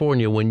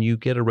California, when you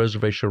get a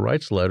reservation of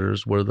rights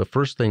letters, one of the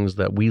first things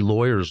that we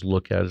lawyers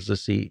look at is to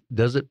see,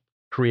 does it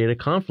create a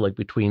conflict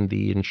between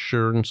the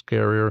insurance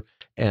carrier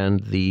and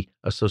the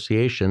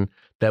association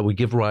that would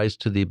give rise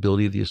to the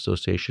ability of the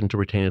association to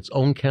retain its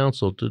own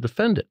counsel to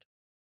defend it.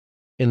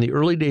 In the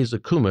early days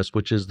of CUMAS,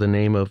 which is the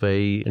name of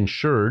a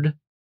insured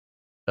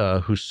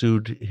who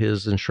sued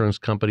his insurance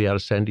company out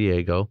of San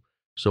Diego,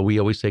 so we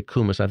always say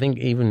CUMAS. I think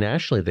even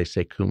nationally they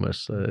say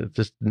CUMAS,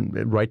 just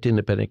right to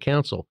independent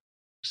counsel.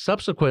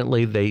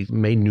 Subsequently, they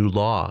made new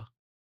law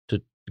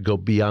to go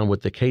beyond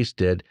what the case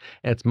did.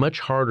 And it's much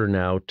harder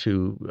now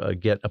to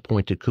get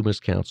appointed CUMAS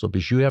counsel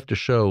because you have to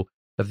show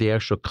that the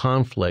actual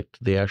conflict,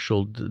 the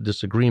actual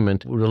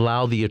disagreement would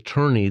allow the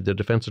attorney, the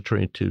defense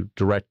attorney, to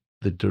direct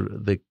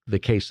the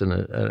case in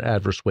an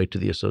adverse way to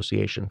the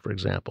association, for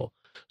example.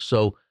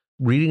 So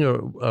reading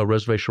a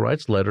reservation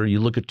rights letter, you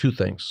look at two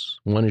things.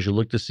 One is you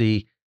look to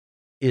see,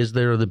 is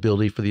there the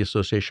ability for the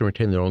association to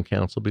retain their own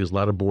counsel? Because a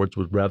lot of boards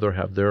would rather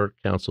have their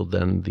counsel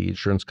than the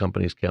insurance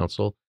company's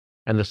counsel.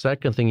 And the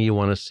second thing you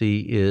want to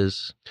see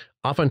is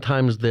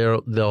oftentimes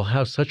they'll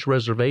have such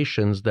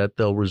reservations that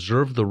they'll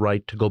reserve the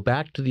right to go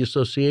back to the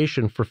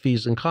association for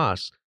fees and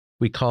costs.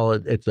 We call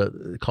it,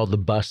 called the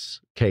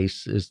Buss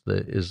case is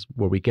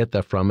where we get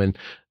that from. And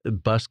the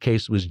Buss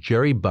case was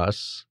Jerry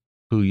Buss,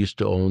 who used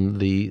to own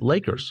the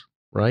Lakers,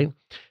 right?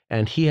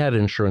 And he had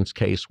an insurance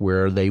case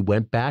where they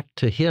went back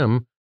to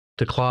him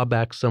to claw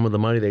back some of the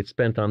money they'd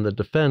spent on the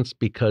defense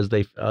because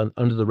they,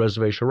 under the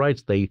reservation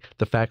rights, the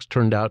facts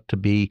turned out to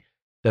be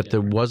that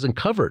there wasn't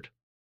covered.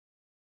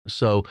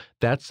 So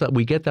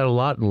we get that a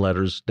lot in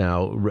letters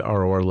now,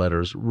 ROR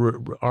letters.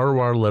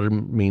 ROR letter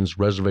means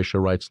reservation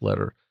rights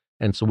letter.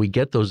 And so we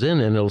get those in,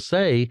 and it'll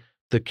say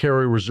the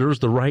carrier reserves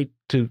the right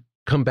to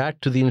come back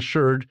to the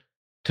insured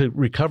to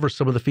recover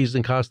some of the fees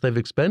and costs they've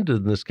expended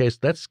in this case.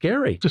 That's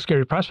scary. It's a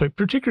scary prospect,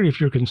 particularly if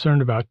you're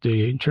concerned about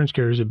the insurance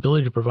carrier's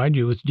ability to provide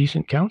you with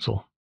decent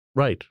counsel.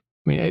 Right.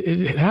 I mean,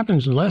 it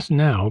happens less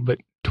now, but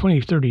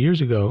 20, 30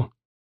 years ago,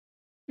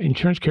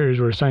 insurance carriers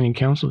were assigning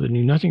counsel that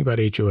knew nothing about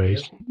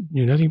HOAs,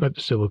 knew nothing about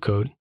the civil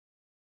code,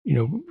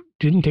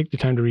 didn't take the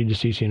time to read the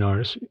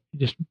CC&Rs,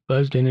 just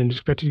buzzed in and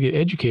expected to get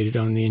educated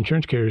on the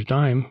insurance carrier's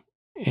dime,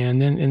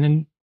 and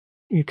then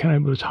it kind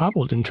of was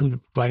hobbled in terms of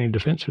providing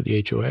defense for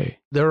the HOA.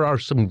 There are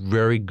some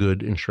very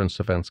good insurance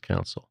defense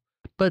counsel.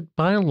 But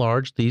by and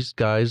large, these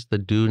guys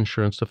that do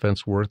insurance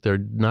defense work, they're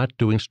not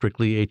doing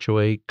strictly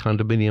HOA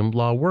condominium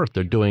law work.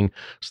 They're doing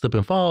slip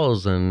and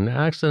falls and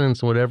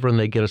accidents and whatever, and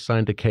they get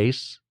assigned a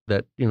case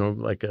that,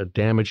 like a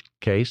damaged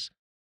case.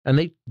 And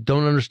they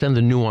don't understand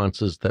the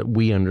nuances that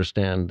we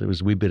understand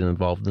because we've been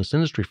involved in this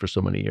industry for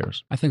so many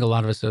years. I think a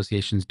lot of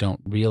associations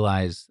don't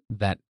realize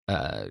that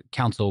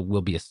counsel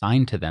will be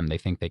assigned to them. They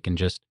think they can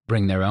just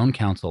bring their own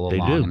counsel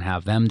along and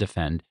have them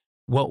defend.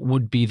 What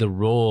would be the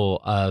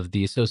role of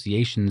the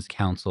association's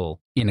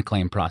counsel in a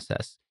claim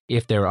process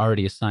if they're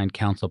already assigned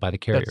counsel by the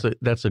carrier?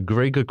 That's a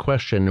very good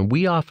question. And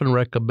we often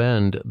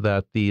recommend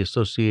that the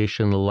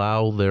association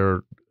allow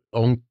their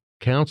own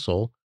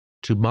counsel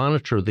to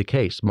monitor the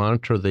case,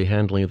 monitor the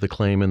handling of the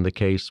claim in the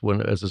case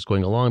as it's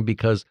going along,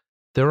 because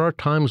there are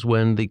times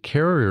when the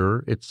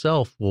carrier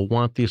itself will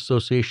want the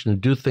association to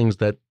do things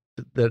that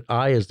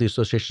I, as the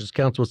association's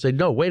counsel, would say,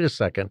 no, wait a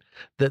second,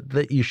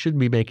 that you should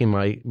be making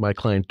my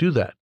client do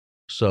that.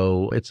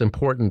 So it's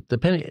important,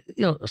 depending,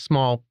 a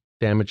small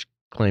damage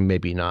claim,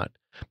 maybe not,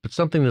 but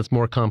something that's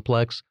more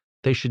complex,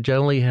 they should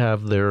generally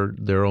have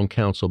their own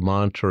counsel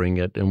monitoring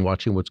it and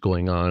watching what's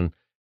going on,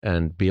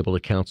 and be able to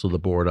counsel the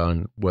board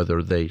on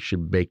whether they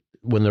should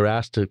when they're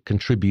asked to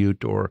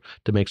contribute or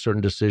to make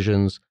certain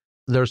decisions.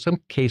 There are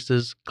some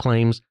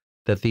claims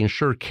that the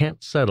insurer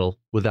can't settle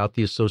without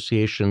the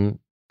association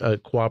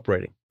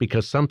cooperating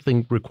because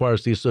something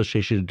requires the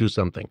association to do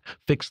something,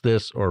 fix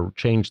this or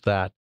change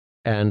that.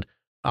 And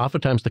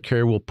oftentimes the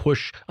carrier will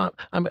push.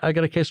 I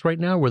got a case right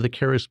now where the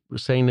carrier is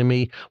saying to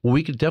me, well,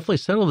 we could definitely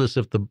settle this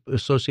if the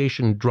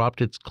association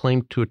dropped its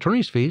claim to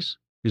attorney's fees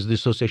because the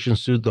association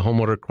sued the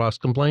homeowner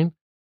cross-complaint.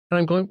 And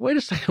I'm going, wait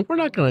a second, we're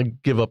not going to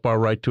give up our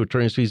right to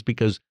attorney's fees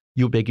because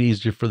you make it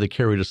easier for the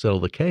carrier to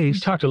settle the case. We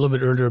talked a little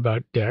bit earlier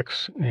about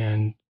decks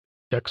and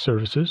deck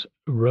services,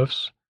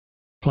 roofs,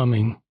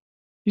 plumbing.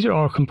 These are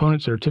all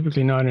components that are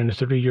typically not in a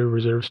 30-year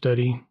reserve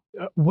study.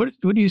 What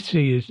do you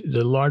see is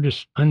the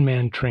largest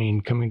unmanned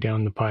train coming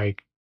down the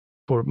pike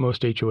for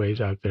most HOAs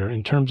out there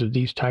in terms of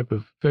these type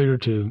of failure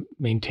to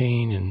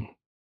maintain and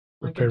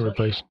repair and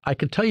replace? I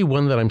could tell you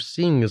one that I'm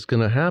seeing is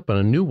going to happen,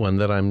 a new one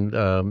that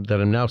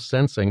I'm now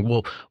sensing.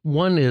 Well,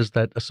 one is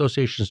that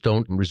associations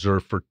don't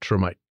reserve for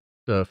termite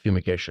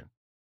fumigation,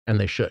 and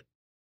they should.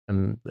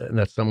 And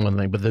that's one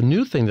thing. But the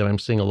new thing that I'm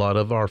seeing a lot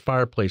of are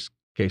fireplace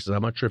cases.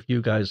 I'm not sure if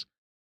you guys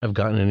have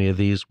gotten any of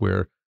these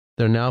where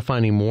they're now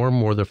finding more and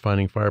more, they're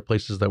finding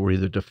fireplaces that were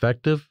either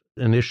defective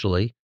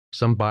initially.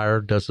 Some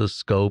buyer does a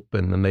scope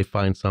and then they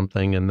find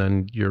something, and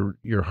then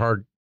you're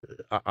hard.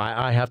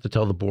 I have to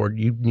tell the board,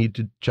 you need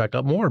to check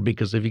out more,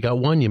 because if you got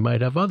one, you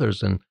might have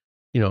others. And,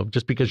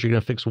 just because you're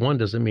going to fix one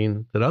doesn't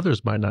mean that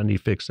others might not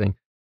need fixing.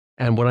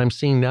 And what I'm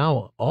seeing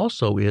now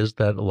also is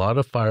that a lot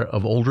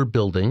of older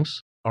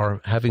buildings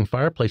are having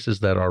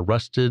fireplaces that are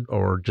rusted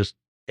or just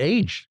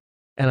aged.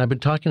 And I've been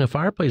talking to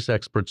fireplace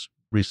experts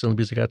recently,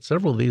 because I got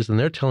several of these, and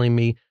they're telling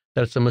me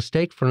that it's a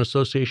mistake for an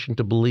association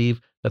to believe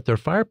that their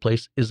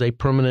fireplace is a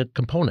permanent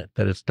component,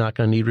 that it's not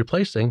going to need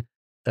replacing.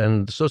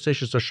 And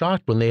associations are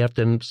shocked when they have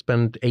to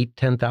spend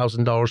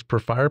 $8,000-$10,000 per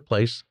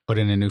fireplace. Put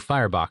in a new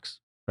firebox.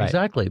 Right.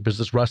 Exactly, because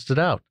it's rusted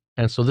out.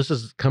 And so this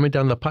is coming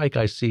down the pike.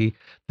 I see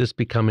this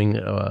becoming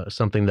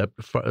something that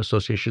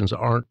associations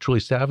aren't truly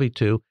savvy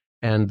to.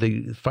 And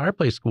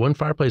one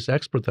fireplace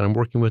expert that I'm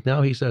working with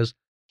now, he says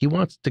he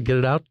wants to get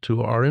it out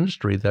to our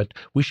industry that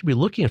we should be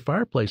looking at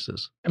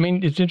fireplaces. I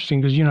mean, it's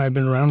interesting because I've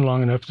been around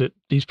long enough that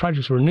these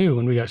projects were new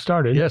when we got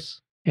started.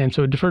 Yes. And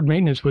so deferred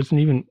maintenance wasn't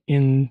even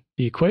in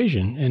the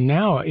equation. And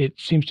now it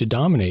seems to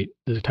dominate.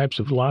 The types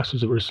of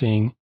losses that we're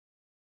seeing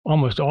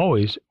almost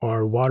always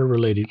are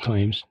water-related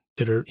claims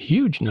that are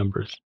huge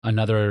numbers.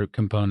 Another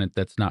component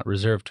that's not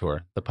reserved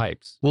for the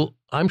pipes. Well,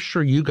 I'm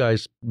sure you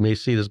guys may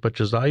see it as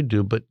much as I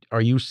do, but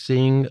are you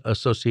seeing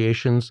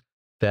associations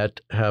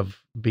that have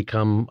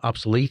become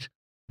obsolete,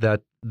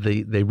 that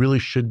they really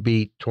should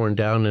be torn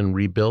down and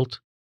rebuilt?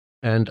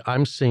 And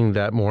I'm seeing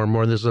that more and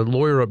more. There's a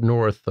lawyer up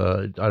north,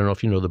 I don't know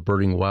if you know the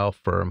Birding Wow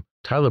firm.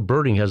 Tyler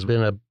Birding has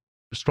been a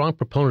strong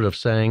proponent of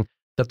saying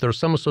that there are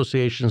some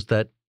associations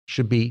that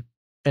should be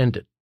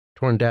ended,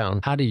 torn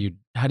down. How do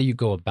you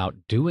go about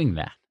doing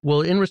that?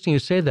 Well, interesting you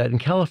say that. In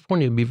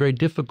California, it'd be very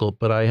difficult,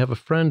 but I have a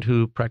friend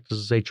who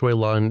practices HOA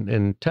law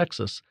in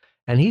Texas,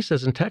 and he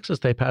says in Texas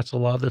they passed a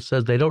law that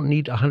says they don't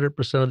need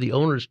 100% of the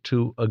owners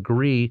to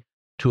agree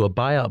to a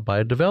buyout by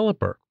a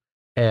developer.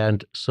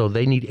 And so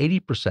they need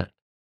 80%.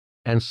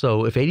 And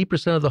so if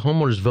 80% of the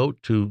homeowners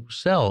vote to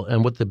sell,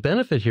 and what the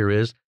benefit here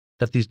is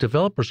that these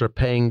developers are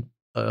paying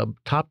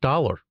top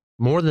dollar,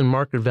 more than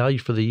market value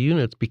for the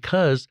units,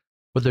 because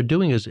what they're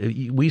doing is,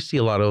 we see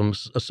a lot of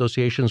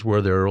associations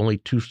where there are only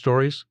 2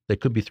 stories. They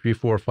could be 3,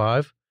 4,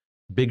 5,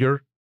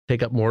 bigger,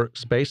 take up more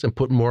space, and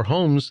put more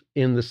homes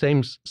in the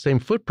same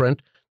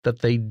footprint that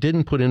they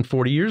didn't put in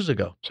 40 years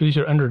ago. So these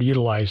are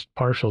underutilized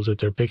parcels that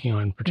they're picking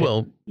on.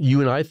 Well,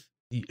 you and I,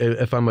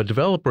 if I'm a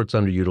developer, it's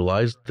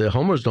underutilized. The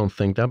homeowners don't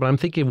think that, but I'm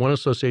thinking of one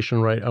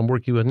association I'm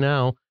working with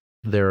now.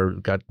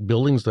 They've got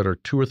buildings that are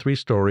 2 or 3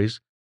 stories,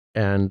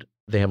 and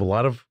they have a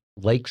lot of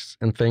lakes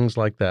and things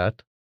like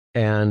that.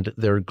 And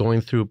they're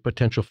going through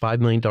potential $5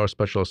 million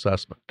special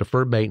assessment,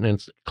 deferred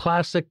maintenance,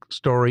 classic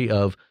story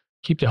of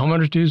keep the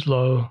homeowners' dues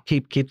low,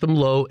 keep them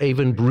low,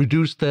 even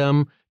reduce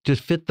them to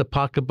fit the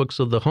pocketbooks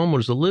of the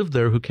homeowners that live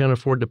there who can't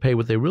afford to pay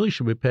what they really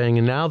should be paying.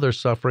 And now they're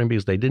suffering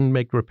because they didn't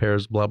make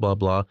repairs, blah, blah,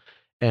 blah.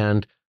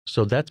 And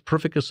so that's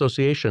perfect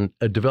association.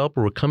 A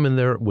developer would come in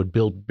there, would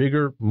build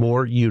bigger,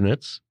 more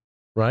units,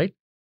 right?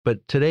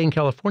 But today in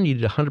California,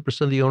 you need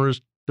 100% of the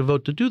owners to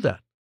vote to do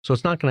that. So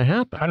it's not going to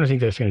happen. I don't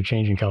think that's going to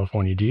change in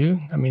California. Do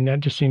you? I mean, that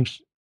just seems...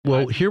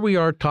 Well, here we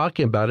are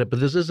talking about it, but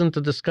this isn't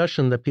a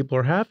discussion that people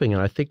are having.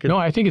 And I think...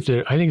 I think it's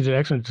an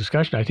excellent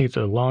discussion. I think it's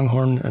a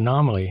Longhorn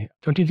anomaly.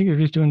 Don't you think they're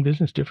just doing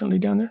business differently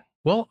down there?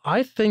 Well,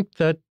 I think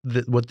that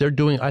what they're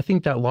doing, I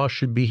think that law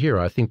should be here.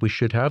 I think we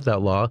should have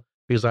that law,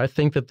 because I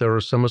think that there are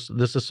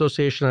this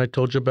association I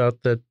told you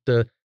about that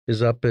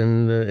is up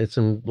it's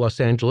in Los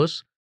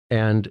Angeles,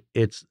 and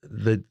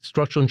the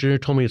structural engineer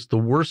told me it's the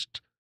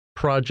worst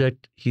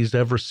project he's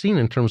ever seen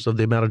in terms of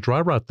the amount of dry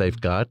rot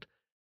they've got.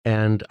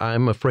 And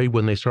I'm afraid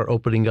when they start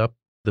opening up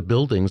the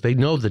buildings, they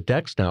know the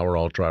decks now are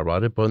all dry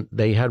rotted, but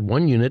they had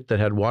one unit that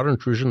had water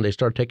intrusion. They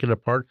started taking it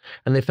apart,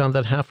 and they found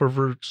that half of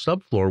her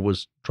subfloor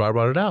was dry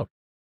rotted out.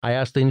 I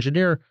asked the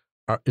engineer,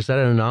 is that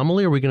an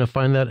anomaly? Are we going to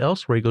find that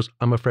elsewhere? He goes,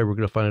 I'm afraid we're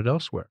going to find it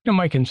elsewhere.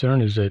 My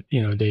concern is that,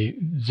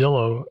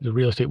 Zillow, the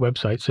real estate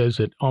website, says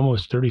that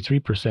almost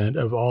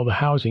 33% of all the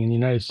housing in the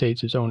United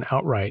States is owned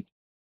outright.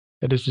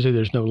 That is to say,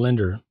 there's no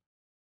lender.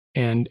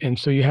 And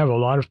so you have a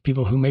lot of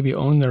people who maybe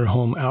own their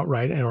home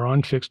outright and are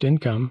on fixed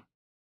income.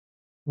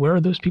 Where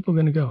are those people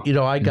going to go?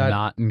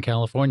 Not in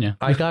California.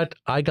 I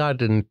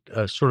got in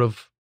sort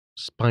of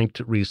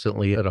spanked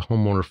recently at a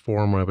homeowner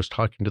forum where I was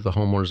talking to the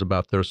homeowners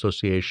about their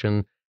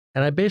association.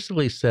 And I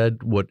basically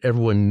said what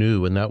everyone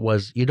knew, and that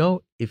was,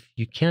 if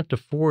you can't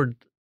afford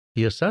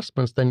the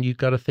assessments, then you've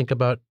got to think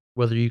about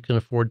whether you can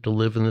afford to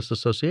live in this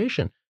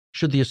association.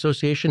 Should the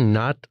association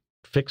not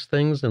fix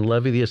things and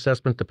levy the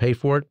assessment to pay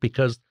for it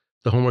because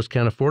the homeowners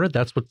can't afford it?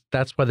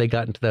 That's why they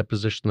got into that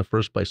position in the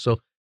first place. So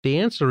the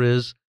answer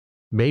is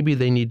maybe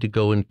they need to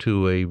go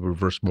into a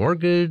reverse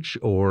mortgage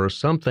or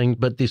something,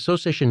 but the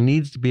association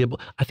needs to be able,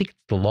 I think it's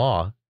the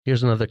law.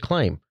 Here's another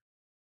claim.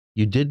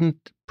 You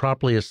didn't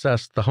properly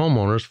assess the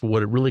homeowners for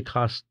what it really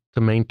costs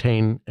to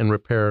maintain and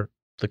repair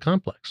the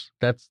complex.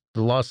 That's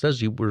the law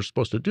says you were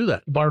supposed to do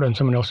that. Borrowed on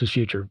someone else's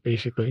future,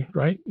 basically,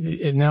 right?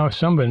 And now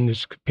someone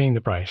is paying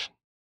the price.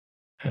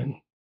 And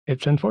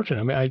It's unfortunate.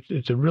 I mean,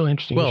 it's a real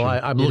interesting Well,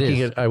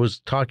 issue. I was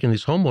talking to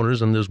these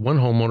homeowners, and there's one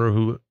homeowner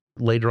who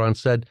later on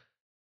said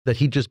that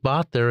he just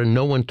bought there and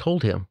no one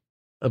told him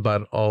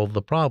about all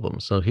the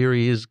problems. So here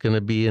he is going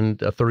to be in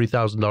a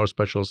 $30,000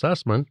 special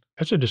assessment.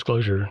 That's a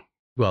disclosure.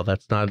 Well,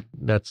 that's another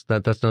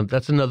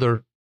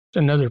It's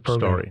another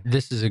program. story.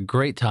 This is a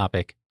great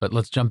topic, but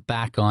let's jump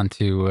back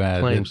onto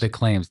the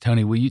claims.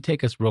 Tony, will you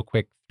take us real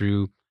quick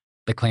through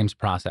the claims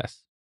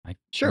process? Like,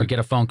 Sure. We get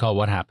a phone call,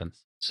 what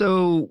happens?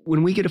 So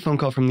when we get a phone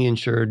call from the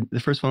insured, the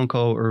first phone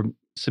call or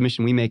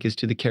submission we make is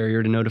to the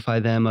carrier to notify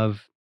them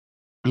of,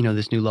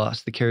 this new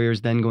loss. The carrier is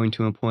then going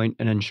to appoint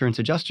an insurance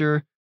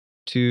adjuster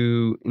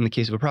to, in the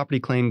case of a property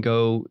claim,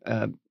 go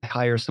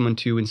hire someone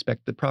to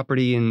inspect the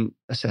property and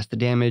assess the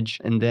damage,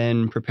 and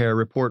then prepare a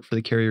report for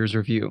the carrier's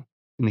review.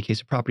 In the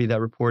case of property, that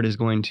report is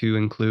going to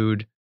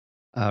include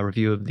a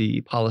review of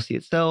the policy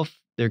itself,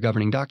 their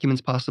governing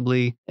documents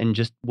possibly, and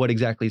just what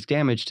exactly is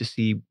damaged to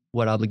see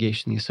what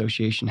obligation the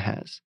association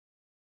has.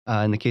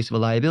 In the case of a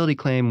liability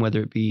claim,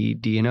 whether it be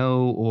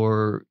D&O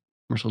or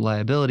commercial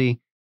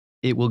liability,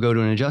 it will go to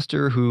an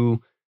adjuster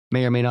who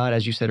may or may not,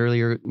 as you said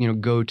earlier,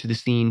 go to the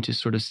scene to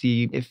sort of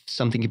see if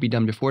something could be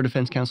done before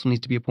defense counsel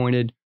needs to be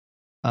appointed.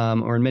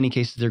 Or in many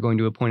cases, they're going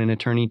to appoint an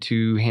attorney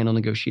to handle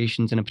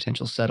negotiations and a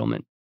potential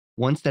settlement.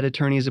 Once that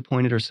attorney is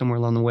appointed or somewhere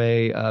along the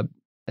way,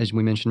 as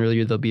we mentioned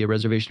earlier, there'll be a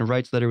reservation of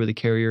rights letter where the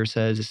carrier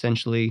says,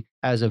 essentially,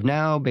 as of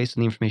now, based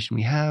on the information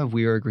we have,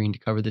 we are agreeing to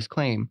cover this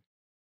claim.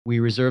 We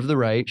reserve the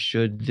right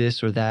should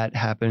this or that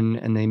happen,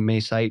 and they may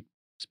cite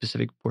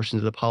specific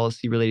portions of the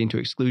policy relating to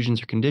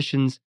exclusions or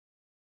conditions.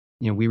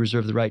 We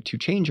reserve the right to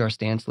change our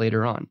stance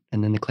later on,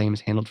 and then the claim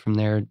is handled from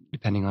there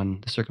depending on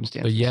the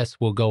circumstances. So yes,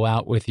 we'll go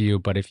out with you,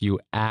 but if you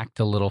act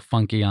a little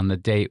funky on the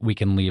date, we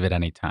can leave at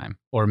any time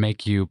or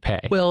make you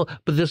pay. Well,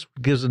 but this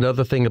gives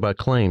another thing about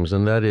claims,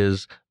 and that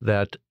is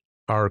that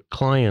our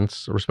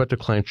clients, respective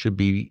clients, should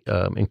be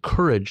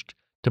encouraged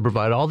to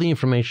provide all the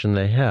information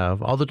they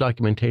have, all the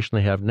documentation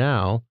they have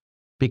now,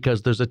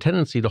 because there's a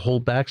tendency to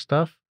hold back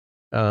stuff,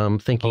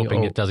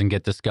 hoping it doesn't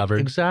get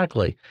discovered.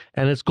 Exactly.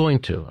 And it's going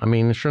to. I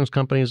mean, insurance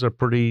companies are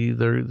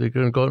they're going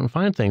to go out and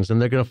find things,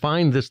 and they're going to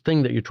find this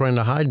thing that you're trying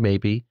to hide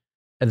maybe,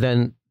 and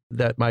then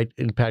that might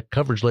impact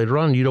coverage later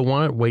on. You don't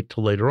want to wait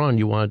till later on.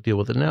 You want to deal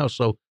with it now.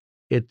 So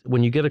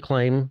when you get a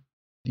claim,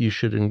 we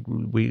should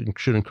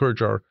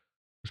encourage our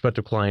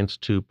respective clients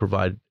to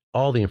provide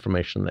all the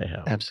information they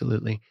have.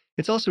 Absolutely.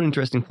 It's also an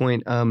interesting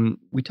point.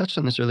 We touched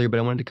on this earlier, but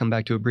I wanted to come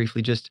back to it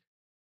briefly. Just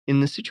in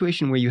the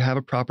situation where you have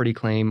a property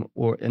claim,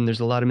 and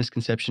there's a lot of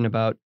misconception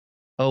about,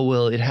 oh,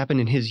 well, it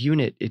happened in his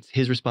unit, it's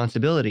his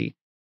responsibility.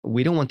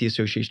 We don't want the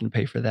association to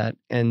pay for that.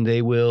 And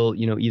they will,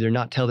 either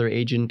not tell their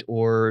agent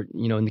or,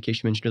 in the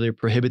case you mentioned earlier,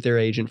 prohibit their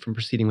agent from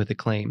proceeding with a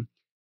claim.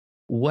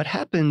 What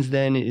happens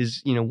then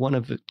is, one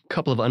of a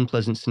couple of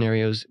unpleasant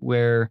scenarios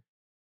where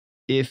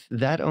if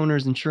that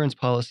owner's insurance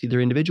policy,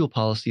 their individual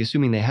policy,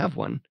 assuming they have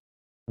one,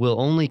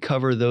 will only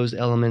cover those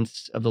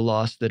elements of the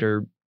loss that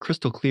are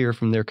crystal clear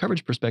from their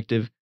coverage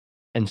perspective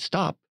and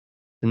stop,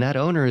 then that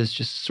owner is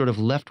just sort of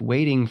left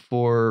waiting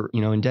for,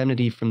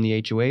 indemnity from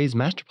the HOA's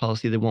master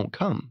policy that won't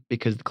come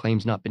because the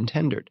claim's not been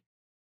tendered.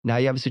 Now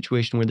you have a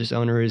situation where this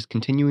owner is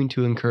continuing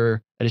to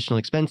incur additional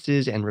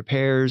expenses and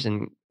repairs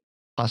and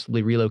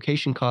possibly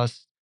relocation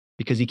costs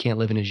because he can't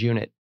live in his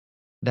unit.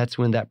 That's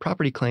when that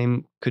property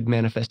claim could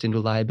manifest into a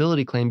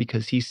liability claim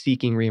because he's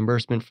seeking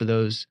reimbursement for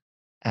those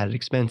added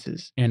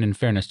expenses. And in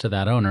fairness to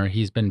that owner,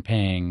 he's been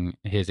paying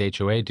his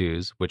HOA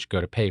dues, which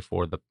go to pay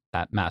for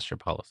that master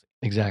policy.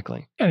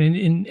 Exactly.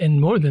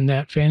 And more than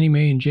that, Fannie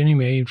Mae and Ginnie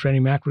Mae and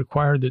Freddie Mac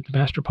required that the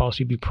master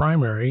policy be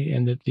primary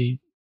and that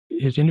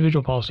his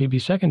individual policy be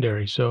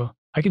secondary. So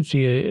I could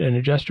see an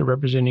adjuster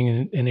representing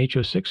an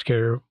HO6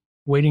 carrier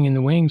waiting in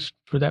the wings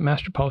for that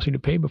master policy to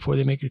pay before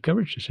they make a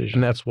coverage decision.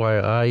 And that's why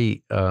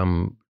I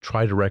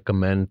try to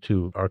recommend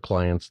to our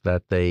clients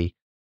that they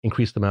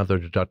increase the amount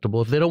of their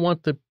deductible. If they don't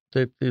want the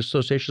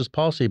association's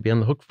policy to be on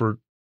the hook for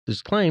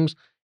these claims,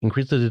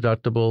 increase the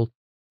deductible,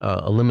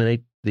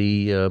 eliminate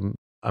the,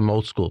 I'm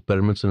old school,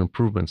 betterments and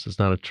improvements. It's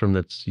not a term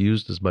that's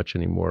used as much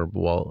anymore.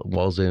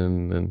 Walls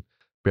in and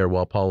bare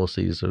wall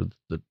policies are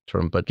the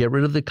term, but get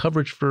rid of the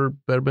coverage for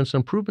betterments and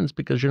improvements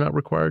because you're not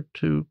required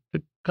to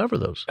cover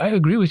those. I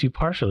agree with you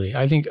partially.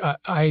 I think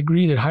I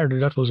agree that higher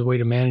deductible is a way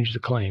to manage the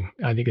claim.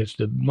 I think it's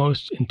the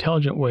most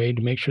intelligent way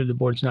to make sure the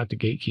board's not the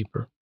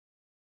gatekeeper.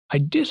 I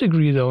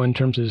disagree, though, in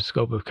terms of the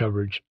scope of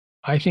coverage.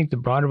 I think the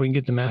broader we can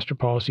get the master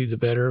policy, the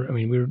better. I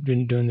mean, we've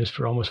been doing this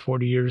for almost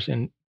 40 years,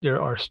 and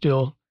there are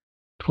still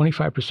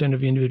 25%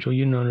 of individual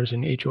unit owners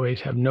in HOAs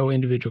have no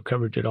individual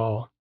coverage at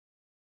all.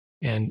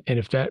 And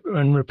if that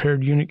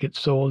unrepaired unit gets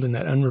sold in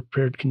that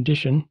unrepaired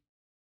condition,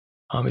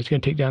 it's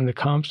going to take down the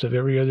comps of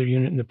every other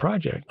unit in the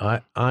project.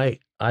 I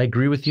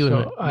agree with you.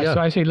 So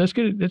I say let's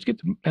get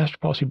the master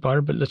policy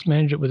broader, but let's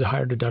manage it with a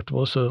higher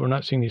deductible so that we're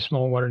not seeing these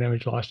small water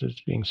damage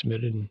losses being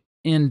submitted.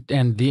 And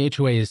the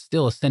HOA is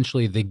still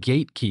essentially the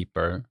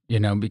gatekeeper,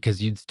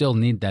 because you'd still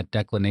need that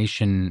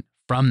declination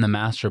from the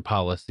master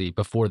policy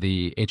before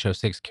the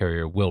HO6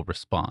 carrier will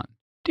respond.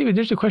 David,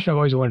 there's a question I've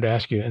always wanted to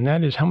ask you, and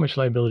that is how much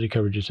liability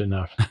coverage is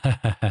enough?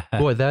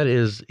 Boy, that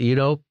is,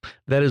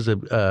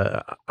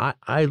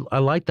 I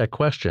like that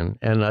question.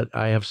 And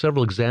I have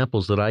several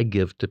examples that I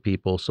give to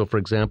people. So, for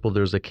example,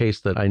 there's a case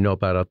that I know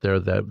about out there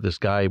that this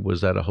guy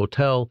was at a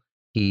hotel.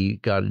 He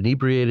got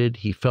inebriated.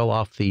 He fell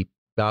off the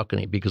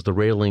balcony because the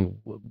railing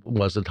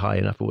wasn't high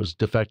enough. It was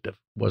defective,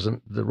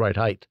 wasn't the right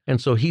height. And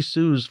so he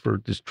sues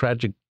for this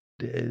tragic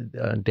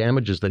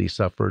damages that he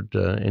suffered,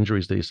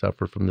 injuries that he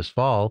suffered from this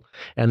fall.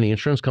 And the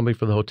insurance company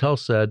for the hotel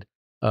said,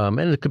 and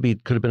it could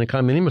have been a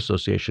condominium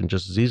association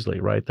just as easily,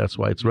 right? That's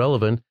why it's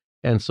relevant.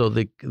 And so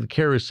the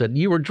carrier said,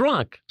 you were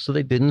drunk. So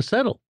they didn't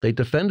settle. They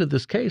defended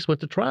this case,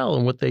 went to trial.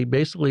 And what they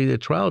basically, the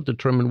trial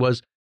determined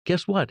was,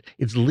 guess what?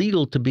 It's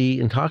legal to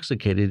be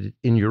intoxicated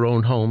in your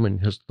own home.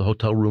 And the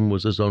hotel room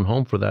was his own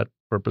home for that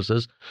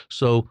purposes.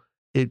 So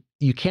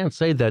you can't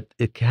say that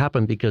it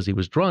happened because he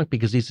was drunk,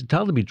 because he's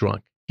entitled to be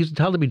drunk. He's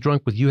entitled to be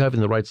drunk with you having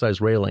the right size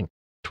railing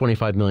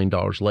 $25 million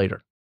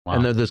later. Wow.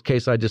 And there's this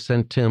case I just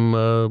sent him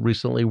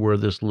recently where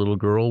this little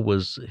girl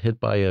was hit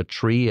by a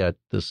tree at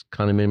this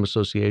condominium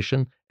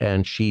association.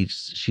 And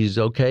she's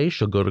okay.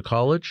 She'll go to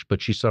college,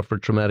 but she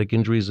suffered traumatic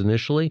injuries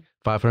initially,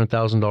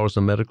 $500,000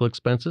 in medical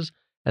expenses.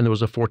 And there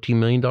was a $14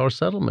 million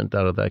settlement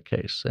out of that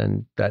case.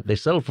 And that they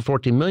settled for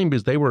 $14 million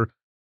because they were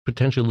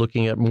potentially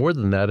looking at more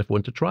than that if it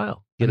went to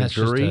trial. Get and that's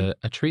a jury. Just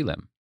a tree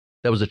limb.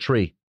 That was a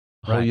tree.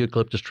 A whole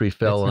eucalyptus tree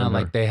fell on her. It's not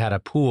like they had a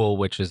pool,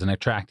 which is an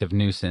attractive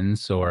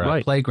nuisance, or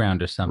a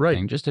playground or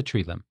something, just a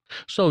tree limb.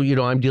 So,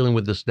 I'm dealing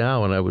with this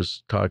now, and I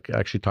was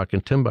actually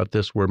talking to Tim about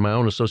this, where my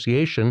own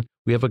association,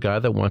 we have a guy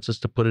that wants us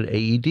to put an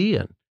AED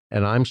in.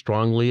 And I'm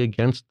strongly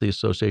against the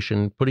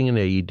association putting an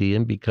AED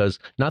in because,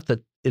 not that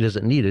it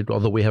isn't needed,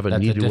 although we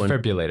haven't needed one.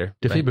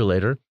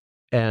 Defibrillator. Right.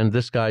 And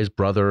this guy's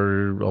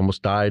brother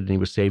almost died, and he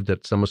was saved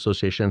at some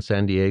association in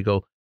San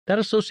Diego. That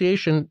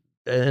association,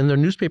 in their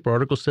newspaper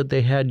article, said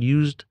they had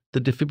used the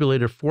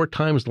defibrillator 4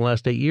 times in the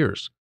last 8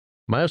 years.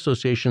 My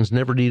association's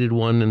never needed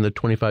one in the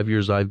 25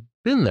 years I've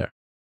been there.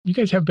 You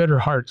guys have better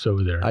hearts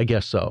over there. I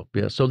guess so.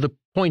 Yeah. So the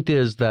point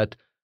is that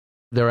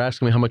they're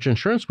asking me how much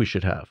insurance we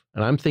should have.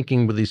 And I'm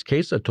thinking with these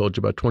cases I told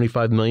you about,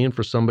 $25 million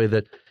for somebody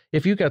that,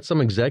 if you got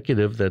some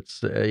executive that's,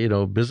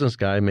 business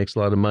guy, makes a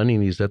lot of money,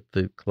 and he's at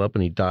the club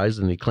and he dies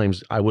and he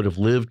claims, I would have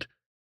lived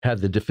had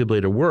the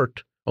defibrillator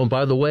worked. Oh, and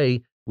by the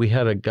way, we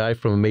had a guy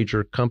from a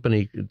major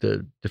company,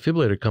 the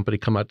defibrillator company,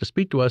 come out to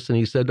speak to us. And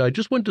he said, I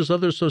just went to this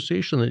other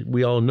association that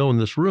we all know in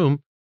this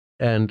room,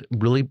 and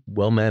really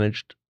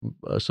well-managed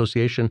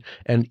association.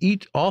 And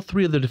all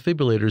 3 of the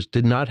defibrillators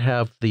did not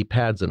have the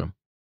pads in them.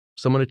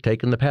 Someone had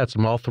taken the pads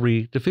from all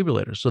 3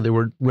 defibrillators. So they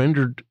were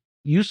rendered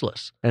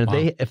useless. And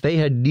if they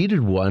had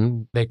needed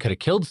one, they could have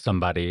killed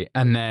somebody,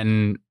 and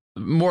then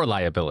more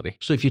liability.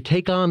 So if you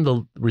take on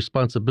the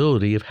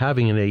responsibility of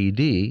having an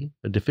AED,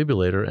 a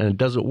defibrillator, and it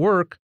doesn't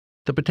work,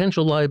 the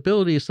potential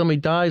liability is somebody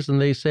dies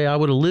and they say, I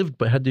would have lived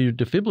but had the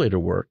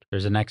defibrillator worked.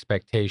 There's an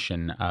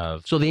expectation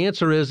of... So the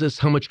answer is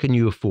how much can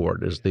you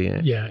afford is the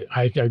answer. Yeah,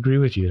 I agree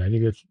with you. I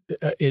think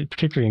it's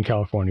particularly in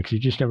California, because you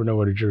just never know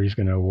what a jury's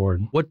going to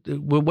award.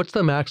 What's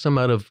the max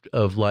amount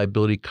of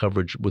liability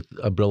coverage with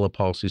umbrella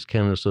policies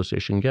can an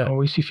association get? Oh,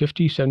 we see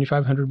 $50,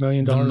 $75, $100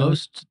 million.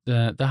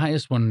 The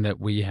highest one that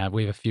we have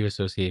a few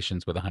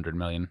associations with $100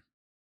 million.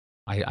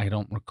 I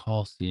don't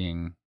recall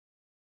seeing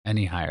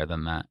any higher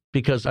than that.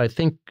 Because I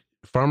think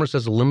Farmers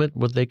has a limit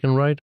what they can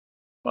write?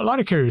 Well, a lot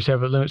of carriers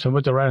have a limit on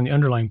what they write on the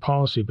underlying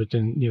policy, but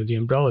then the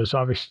umbrella is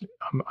obviously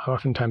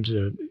oftentimes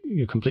a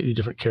completely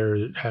different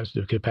carrier that has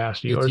the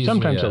capacity, or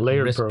sometimes a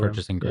layered risk program.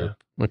 Purchasing group.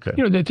 Yeah. Okay.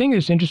 The thing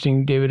that's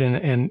interesting, David,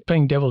 and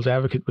playing devil's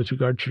advocate with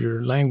regard to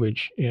your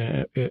language,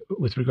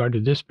 with regard to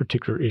this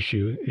particular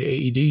issue, the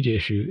AED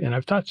issue, and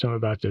I've thought some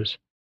about this,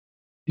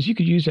 is you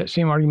could use that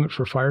same argument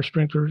for fire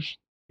sprinklers,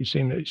 the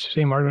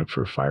same argument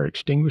for fire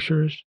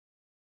extinguishers.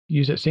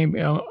 Use that same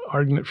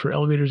argument for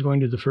elevators going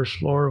to the first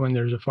floor when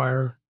there's a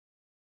fire.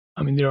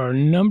 I mean, there are a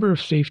number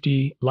of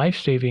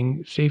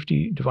life-saving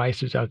safety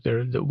devices out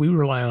there that we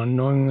rely on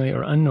knowingly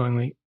or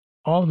unknowingly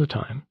all the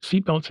time.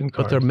 Seatbelts in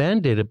cars. But they're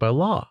mandated by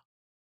law.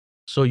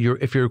 So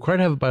if you're required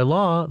to have it by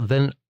law,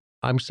 then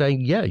I'm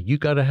saying, yeah, you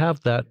got to have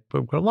that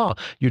by law.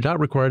 You're not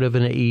required to have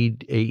an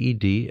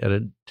AED at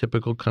a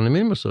typical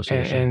condominium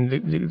association.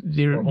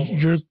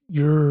 And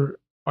your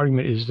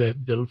argument is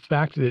that the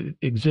fact that it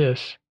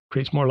exists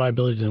creates more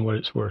liability than what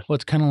it's worth. Well,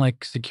 it's kind of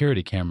like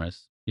security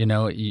cameras.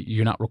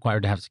 You're not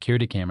required to have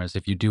security cameras.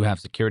 If you do have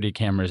security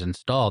cameras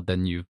installed,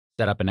 then you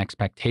set up an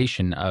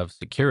expectation of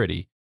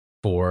security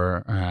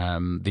for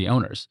the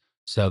owners.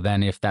 So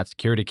then if that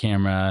security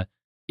camera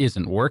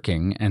isn't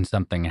working and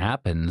something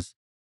happens,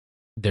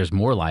 there's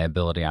more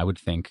liability, I would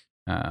think,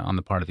 on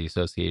the part of the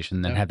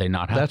association than had they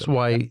not had That's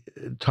why,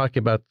 talking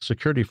about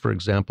security, for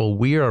example,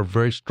 we are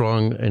very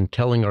strong in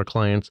telling our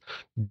clients,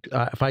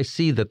 if I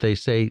see that they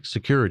say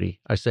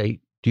security, I say,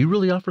 do you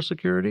really offer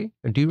security?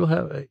 And do you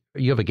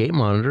have a gate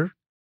monitor?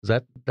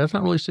 That's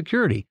not really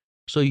security.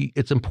 So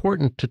it's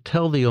important to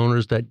tell the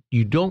owners that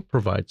you don't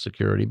provide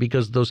security,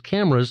 because those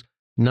cameras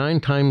 9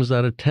 times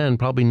out of 10,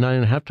 probably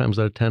 9.5 times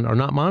out of 10, are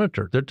not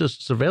monitored. They're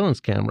just surveillance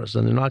cameras,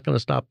 and they're not going to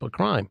stop a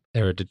crime.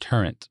 They're a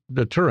deterrent.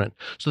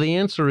 So the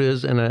answer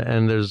is, and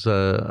there's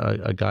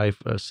a guy,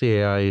 a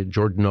CAI,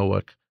 George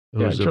Nowak.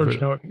 George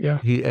Nowak, yeah.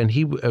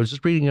 I was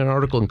just reading an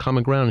article in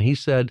Common Ground, and he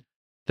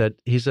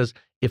says,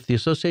 if the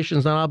association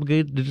is not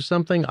obligated to do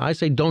something, I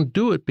say don't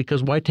do it,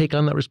 because why take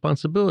on that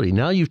responsibility?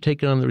 Now you've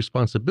taken on the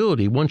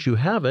responsibility. Once you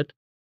have it,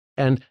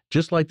 and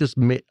just like this,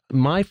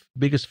 my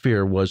biggest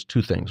fear was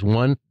 2 things.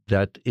 One,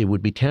 that it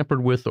would be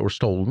tampered with or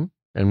stolen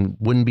and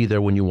wouldn't be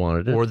there when you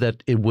wanted it, or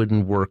that it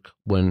wouldn't work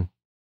when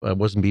it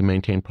wasn't being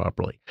maintained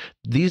properly.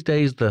 These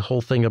days, the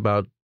whole thing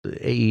about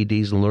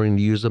AEDs and learning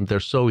to use them, they're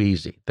so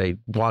easy. They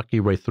walk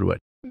you right through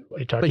it.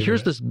 But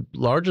here's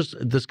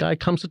this guy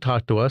comes to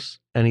talk to us,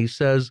 and he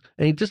says,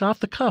 and he just off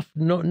the cuff,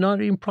 not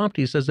even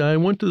prompted, he says, I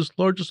went to this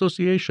large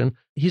association.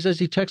 He says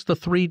he checks the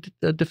 3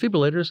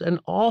 defibrillators, and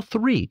all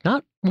 3,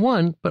 not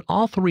one, but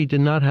all 3 did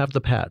not have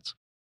the pads.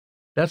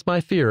 That's my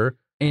fear.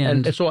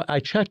 And so I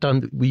checked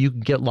on, you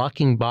can get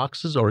locking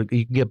boxes, or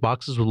you can get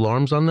boxes with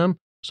alarms on them.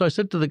 So I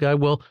said to the guy,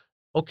 well,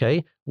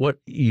 okay,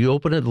 you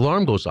open it, the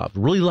alarm goes off,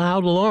 really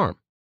loud alarm.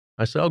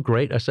 I said, oh,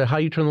 great. I said, how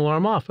you turn the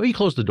alarm off? Oh, you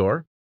close the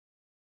door.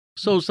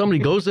 So somebody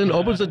goes in,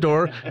 opens the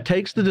door,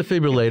 takes the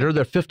defibrillator.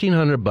 They're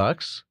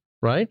 $1,500,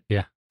 right?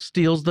 Yeah.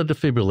 Steals the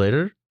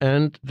defibrillator,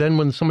 and then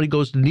when somebody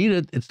goes to need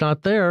it, it's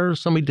not there.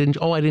 Somebody didn't.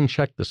 Oh, I didn't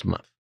check this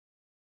month.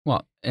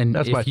 Well, and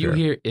that's my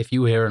fear. If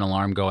you hear an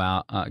alarm going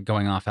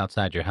off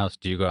outside your house,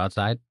 do you go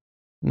outside?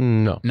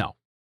 No. No.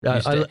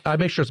 I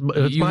make sure it's my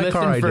car. You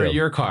listen for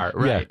your car,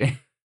 right? Yeah.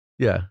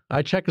 Yeah.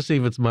 I check to see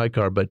if it's my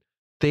car, but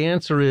the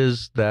answer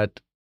is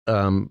that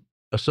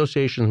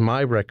associations.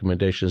 My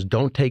recommendation is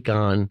don't take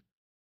on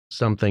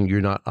something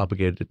you're not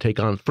obligated to take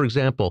on. For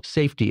example,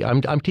 safety.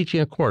 I'm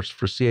teaching a course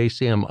for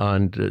CACM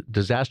on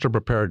disaster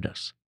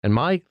preparedness. And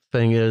my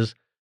thing is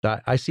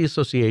that I see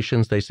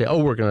associations, they say,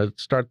 oh, we're going to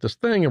start this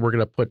thing and we're going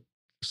to put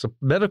some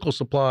medical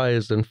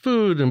supplies and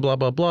food and blah,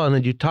 blah, blah. And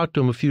then you talk to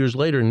them a few years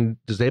later and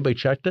does anybody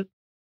check it?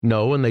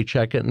 No. And they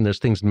check it and there's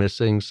things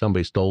missing.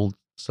 Somebody stole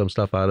some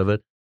stuff out of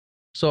it.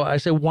 So I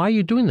say, why are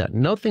you doing that?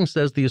 Nothing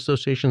says the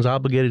association's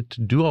obligated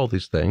to do all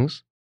these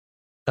things.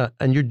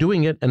 And you're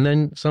doing it, and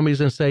then somebody's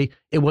going to say,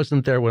 it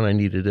wasn't there when I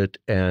needed it,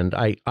 and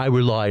I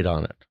relied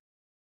on it.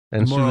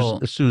 And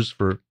sues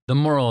for... The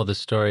moral of the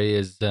story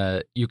is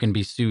you can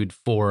be sued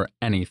for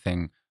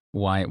anything.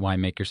 Why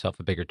make yourself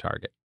a bigger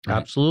target? Right?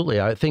 Absolutely.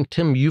 I think,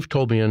 Tim, you've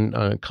told me on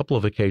a couple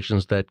of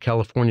occasions that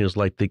California is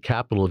like the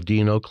capital of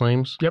D&O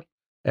claims. Yep.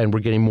 And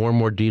we're getting more and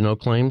more D&O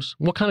claims.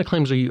 What kind of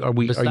claims are you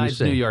Besides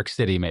seeing? New York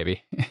City,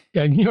 maybe.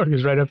 Yeah, New York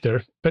is right up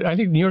there. But I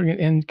think New York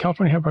and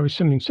California have probably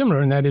something similar,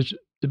 and that is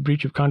the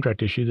breach of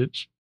contract issue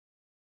that's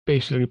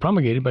basically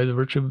promulgated by the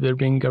virtue of there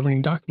being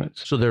governing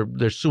documents. So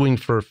they're suing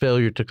for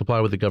failure to comply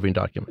with the governing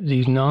document.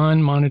 These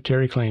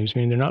non-monetary claims, I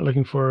mean, they're not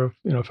looking for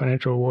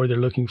financial reward. They're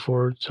looking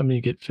for something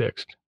to get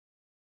fixed,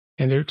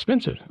 and they're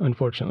expensive,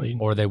 unfortunately.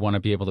 Or they want to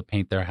be able to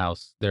paint their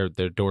house, their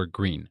door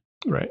green.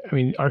 Right. I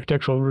mean,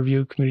 architectural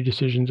review committee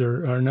decisions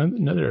are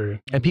another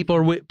area. And people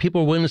are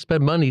willing to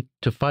spend money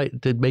to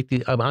fight to make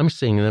the. I'm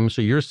seeing them,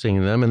 so you're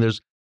seeing them, and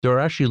there are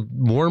actually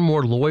more and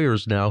more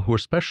lawyers now who are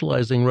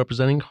specializing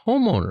representing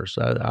homeowners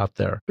out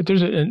there. But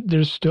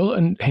there's still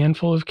a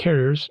handful of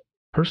carriers,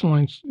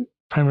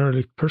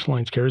 primarily personal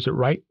lines carriers, that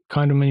write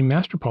condominium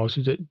master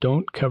policies that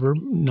don't cover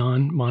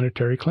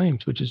non-monetary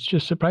claims, which is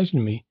just surprising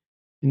to me.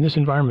 In this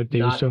environment,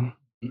 D&O claims.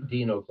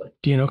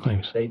 D&O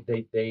claims.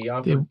 They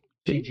offer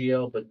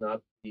CGL, but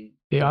not the.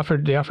 They offer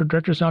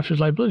directors and officers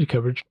liability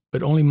coverage,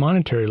 but only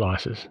monetary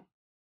losses.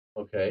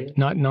 Okay.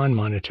 Not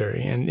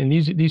non-monetary, and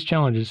these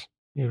challenges.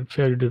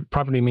 Failure to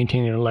properly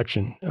maintain an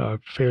election,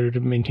 failure to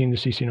maintain the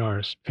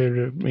CC&Rs,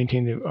 failure to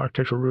maintain the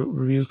architectural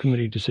review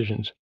committee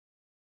decisions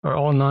are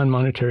all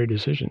non-monetary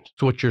decisions.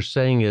 So what you're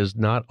saying is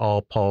not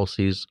all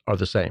policies are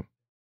the same.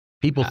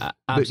 People,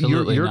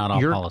 absolutely not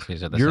all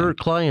policies are the same. Your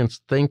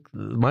clients think,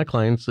 my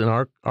clients and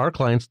our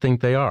clients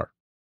think they are.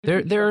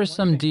 There are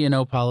some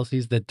D&O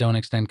policies that don't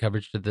extend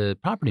coverage to the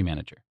property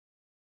manager.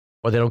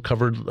 Or they don't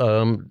cover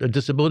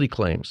disability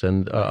claims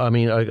and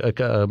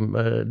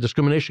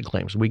discrimination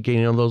claims. We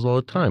gain on those all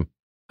the time.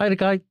 I had a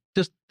guy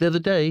just the other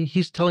day.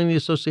 He's telling the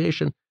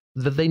association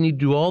that they need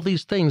to do all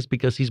these things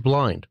because he's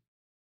blind.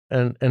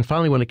 And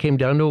finally, when it came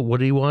down to it, what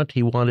did he want?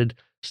 He wanted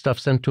stuff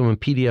sent to him in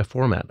PDF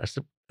format. I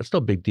said, that's no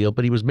big deal.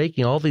 But he was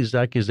making all these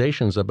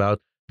accusations about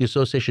the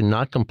association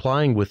not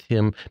complying with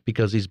him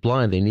because he's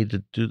blind. They need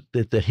to do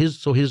that.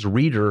 His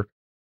reader,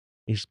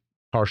 he's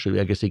partially,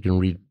 I guess he can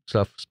read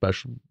stuff,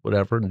 special,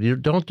 whatever. You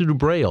don't do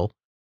Braille,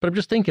 but I'm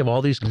just thinking of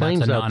all these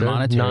claims out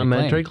there.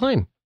 Non-monetary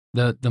claim.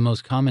 The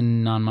most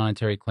common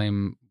non-monetary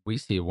claim we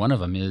see, one of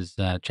them is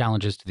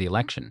challenges to the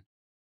election.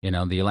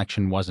 The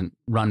election wasn't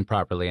run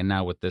properly, and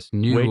now with this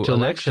new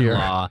election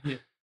law,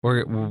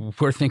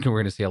 we're thinking we're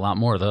going to see a lot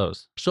more of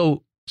those.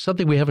 So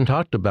something we haven't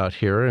talked about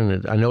here,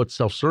 and I know it's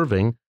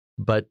self-serving,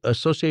 but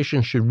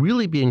associations should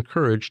really be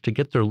encouraged to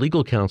get their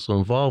legal counsel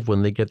involved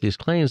when they get these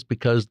claims,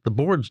 because the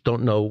boards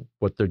don't know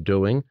what they're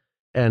doing.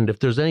 And if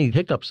there's any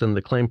hiccups in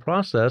the claim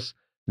process,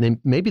 then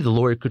maybe the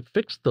lawyer could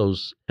fix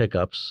those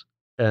hiccups.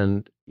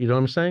 And you know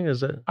what I'm saying?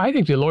 Is that I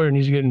think the lawyer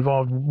needs to get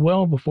involved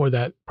well before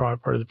that part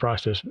of the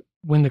process.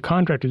 When the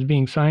contract is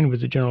being signed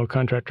with the general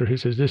contractor who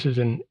says this is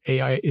an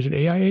AI, is it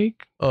AIA?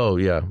 Oh,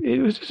 yeah.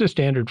 It was just a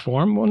standard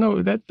form. Well,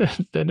 no, that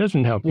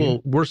doesn't help you.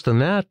 Well, worse than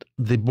that,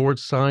 the board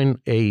signed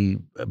a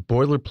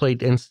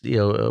boilerplate,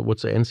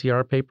 what's the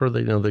NCR paper,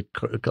 the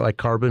like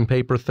carbon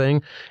paper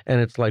thing, and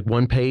it's like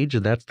one page,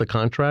 and that's the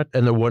contract,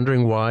 and they're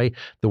wondering why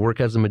the work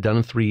hasn't been done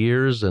in 3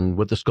 years and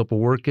what the scope of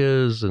work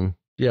is, and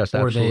yes,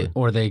 absolutely.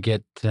 Or they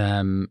get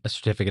a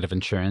certificate of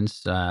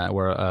insurance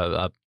or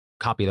a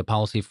copy of the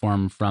policy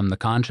form from the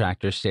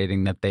contractor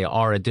stating that they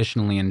are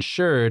additionally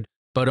insured,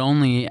 but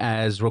only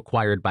as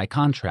required by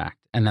contract.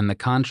 And then the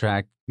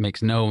contract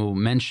makes no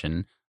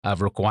mention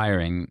of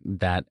requiring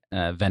that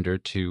vendor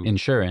to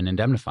insure and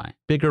indemnify.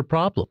 Bigger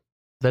problem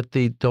that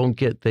the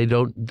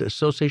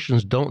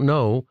associations don't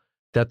know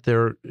that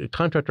their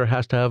contractor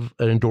has to have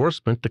an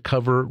endorsement to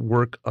cover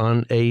work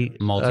on a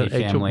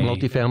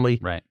multifamily.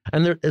 Right.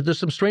 And there's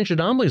some strange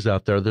anomalies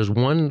out there. There's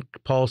one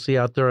policy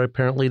out there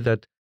apparently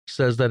that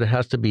says that it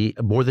has to be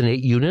more than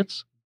 8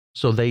 units.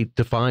 So they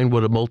define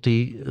what a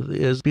multi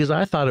is, because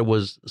I thought it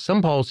was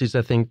some policies,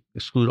 I think,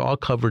 exclude all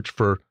coverage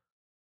for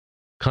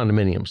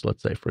condominiums,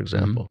 let's say, for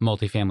example.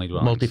 Multifamily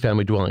dwellings.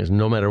 Multifamily dwellings,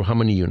 no matter how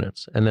many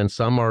units. And then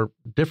some are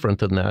different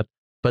than that.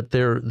 But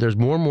there's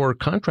more and more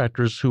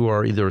contractors who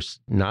are either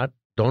don't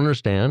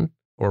understand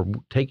or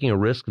taking a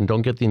risk and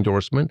don't get the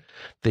endorsement.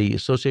 The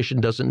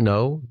association doesn't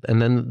know. And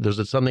then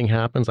something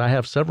happens. I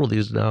have several of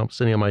these now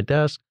sitting on my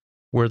desk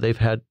where they've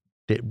had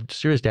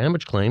serious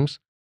damage claims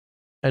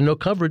and no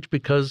coverage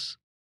because,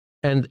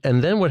 and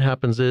then what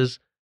happens is,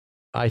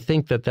 I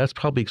think that's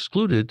probably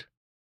excluded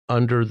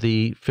under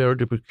the failure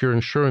to procure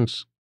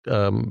insurance,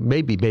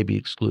 maybe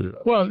excluded.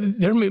 Well,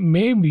 there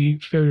may be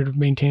failure to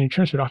maintain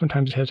insurance, but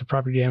oftentimes it has a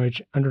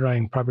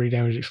underlying property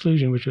damage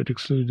exclusion, which would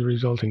exclude the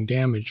resulting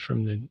damage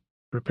from the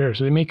repair.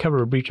 So they may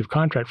cover a breach of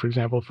contract, for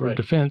example, for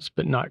defense,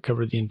 but not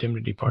cover the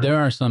indemnity part. There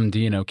are some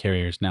D&O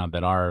carriers now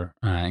that are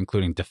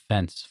including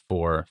defense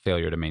for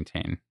failure to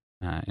maintain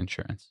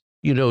insurance.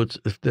 You know, it's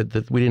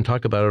that we didn't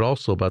talk about it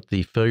also, about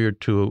the failure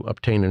to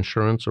obtain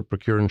insurance or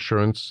procure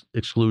insurance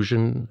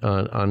exclusion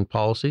on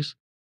policies.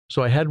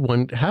 So I had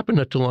one happen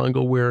not too long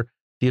ago where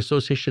the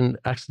association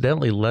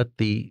accidentally let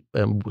the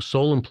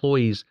sole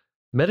employee's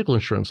medical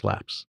insurance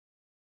lapse.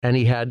 And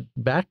he had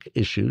back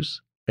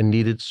issues and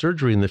needed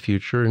surgery in the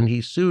future, and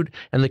he sued,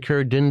 and the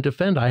carrier didn't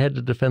defend. I had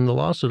to defend the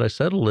lawsuit. I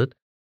settled it,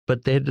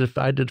 but I had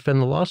to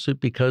defend the lawsuit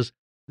because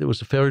there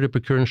was a failure to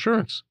procure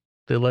insurance.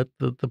 They let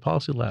the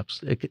policy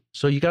lapse.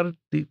 So you got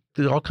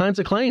all kinds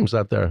of claims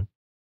out there.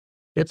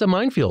 It's a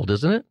minefield,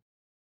 isn't it?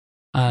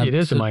 It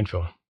is a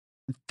minefield.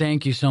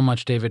 Thank you so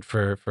much, David,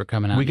 for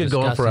coming out. We could go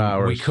on for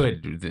hours. We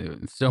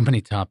could. So many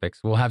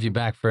topics. We'll have you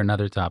back for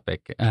another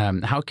topic.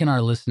 How can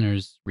our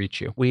listeners reach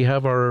you? We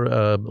have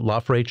our Law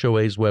for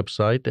HOA's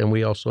website, and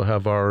we also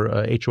have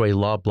our HOA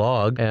Law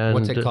blog. And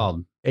what's it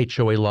called?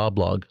 HOA Law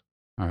blog.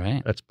 All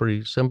right. That's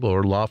pretty simple.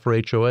 Or Law for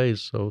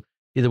HOAs. So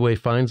either way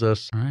finds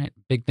us. All right.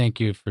 Big thank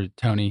you for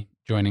Tony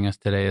joining us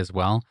today as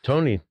well.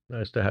 Tony,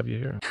 nice to have you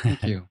here.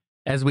 Thank you.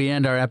 As we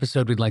end our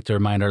episode, we'd like to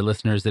remind our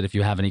listeners that if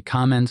you have any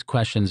comments,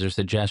 questions, or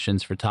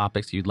suggestions for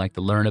topics you'd like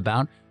to learn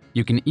about,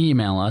 you can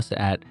email us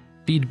at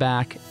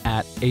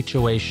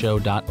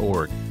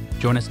feedback@hoashow.org.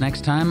 Join us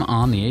next time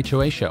on The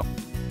HOA Show.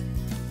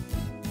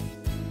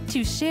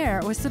 To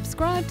share or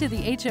subscribe to The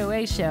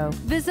HOA Show,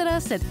 visit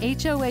us at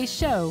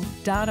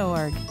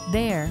hoashow.org.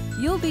 There,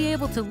 you'll be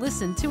able to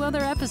listen to other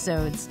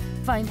episodes,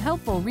 find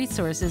helpful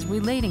resources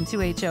relating to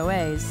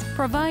HOAs,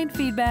 provide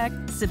feedback,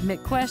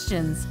 submit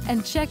questions,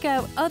 and check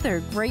out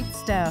other great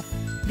stuff.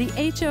 The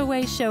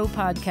HOA Show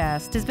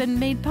podcast has been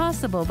made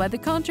possible by the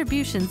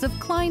contributions of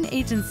Klein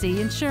Agency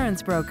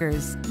Insurance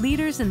Brokers,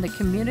 leaders in the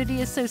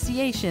community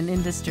association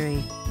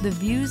industry. The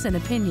views and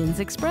opinions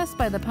expressed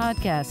by the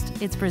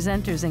podcast, its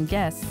presenters and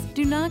guests,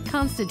 do not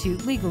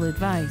constitute legal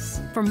advice.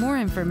 For more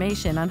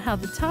information on how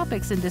the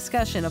topics in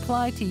discussion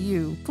apply to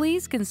you,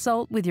 please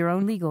consult with your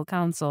own legal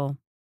counsel.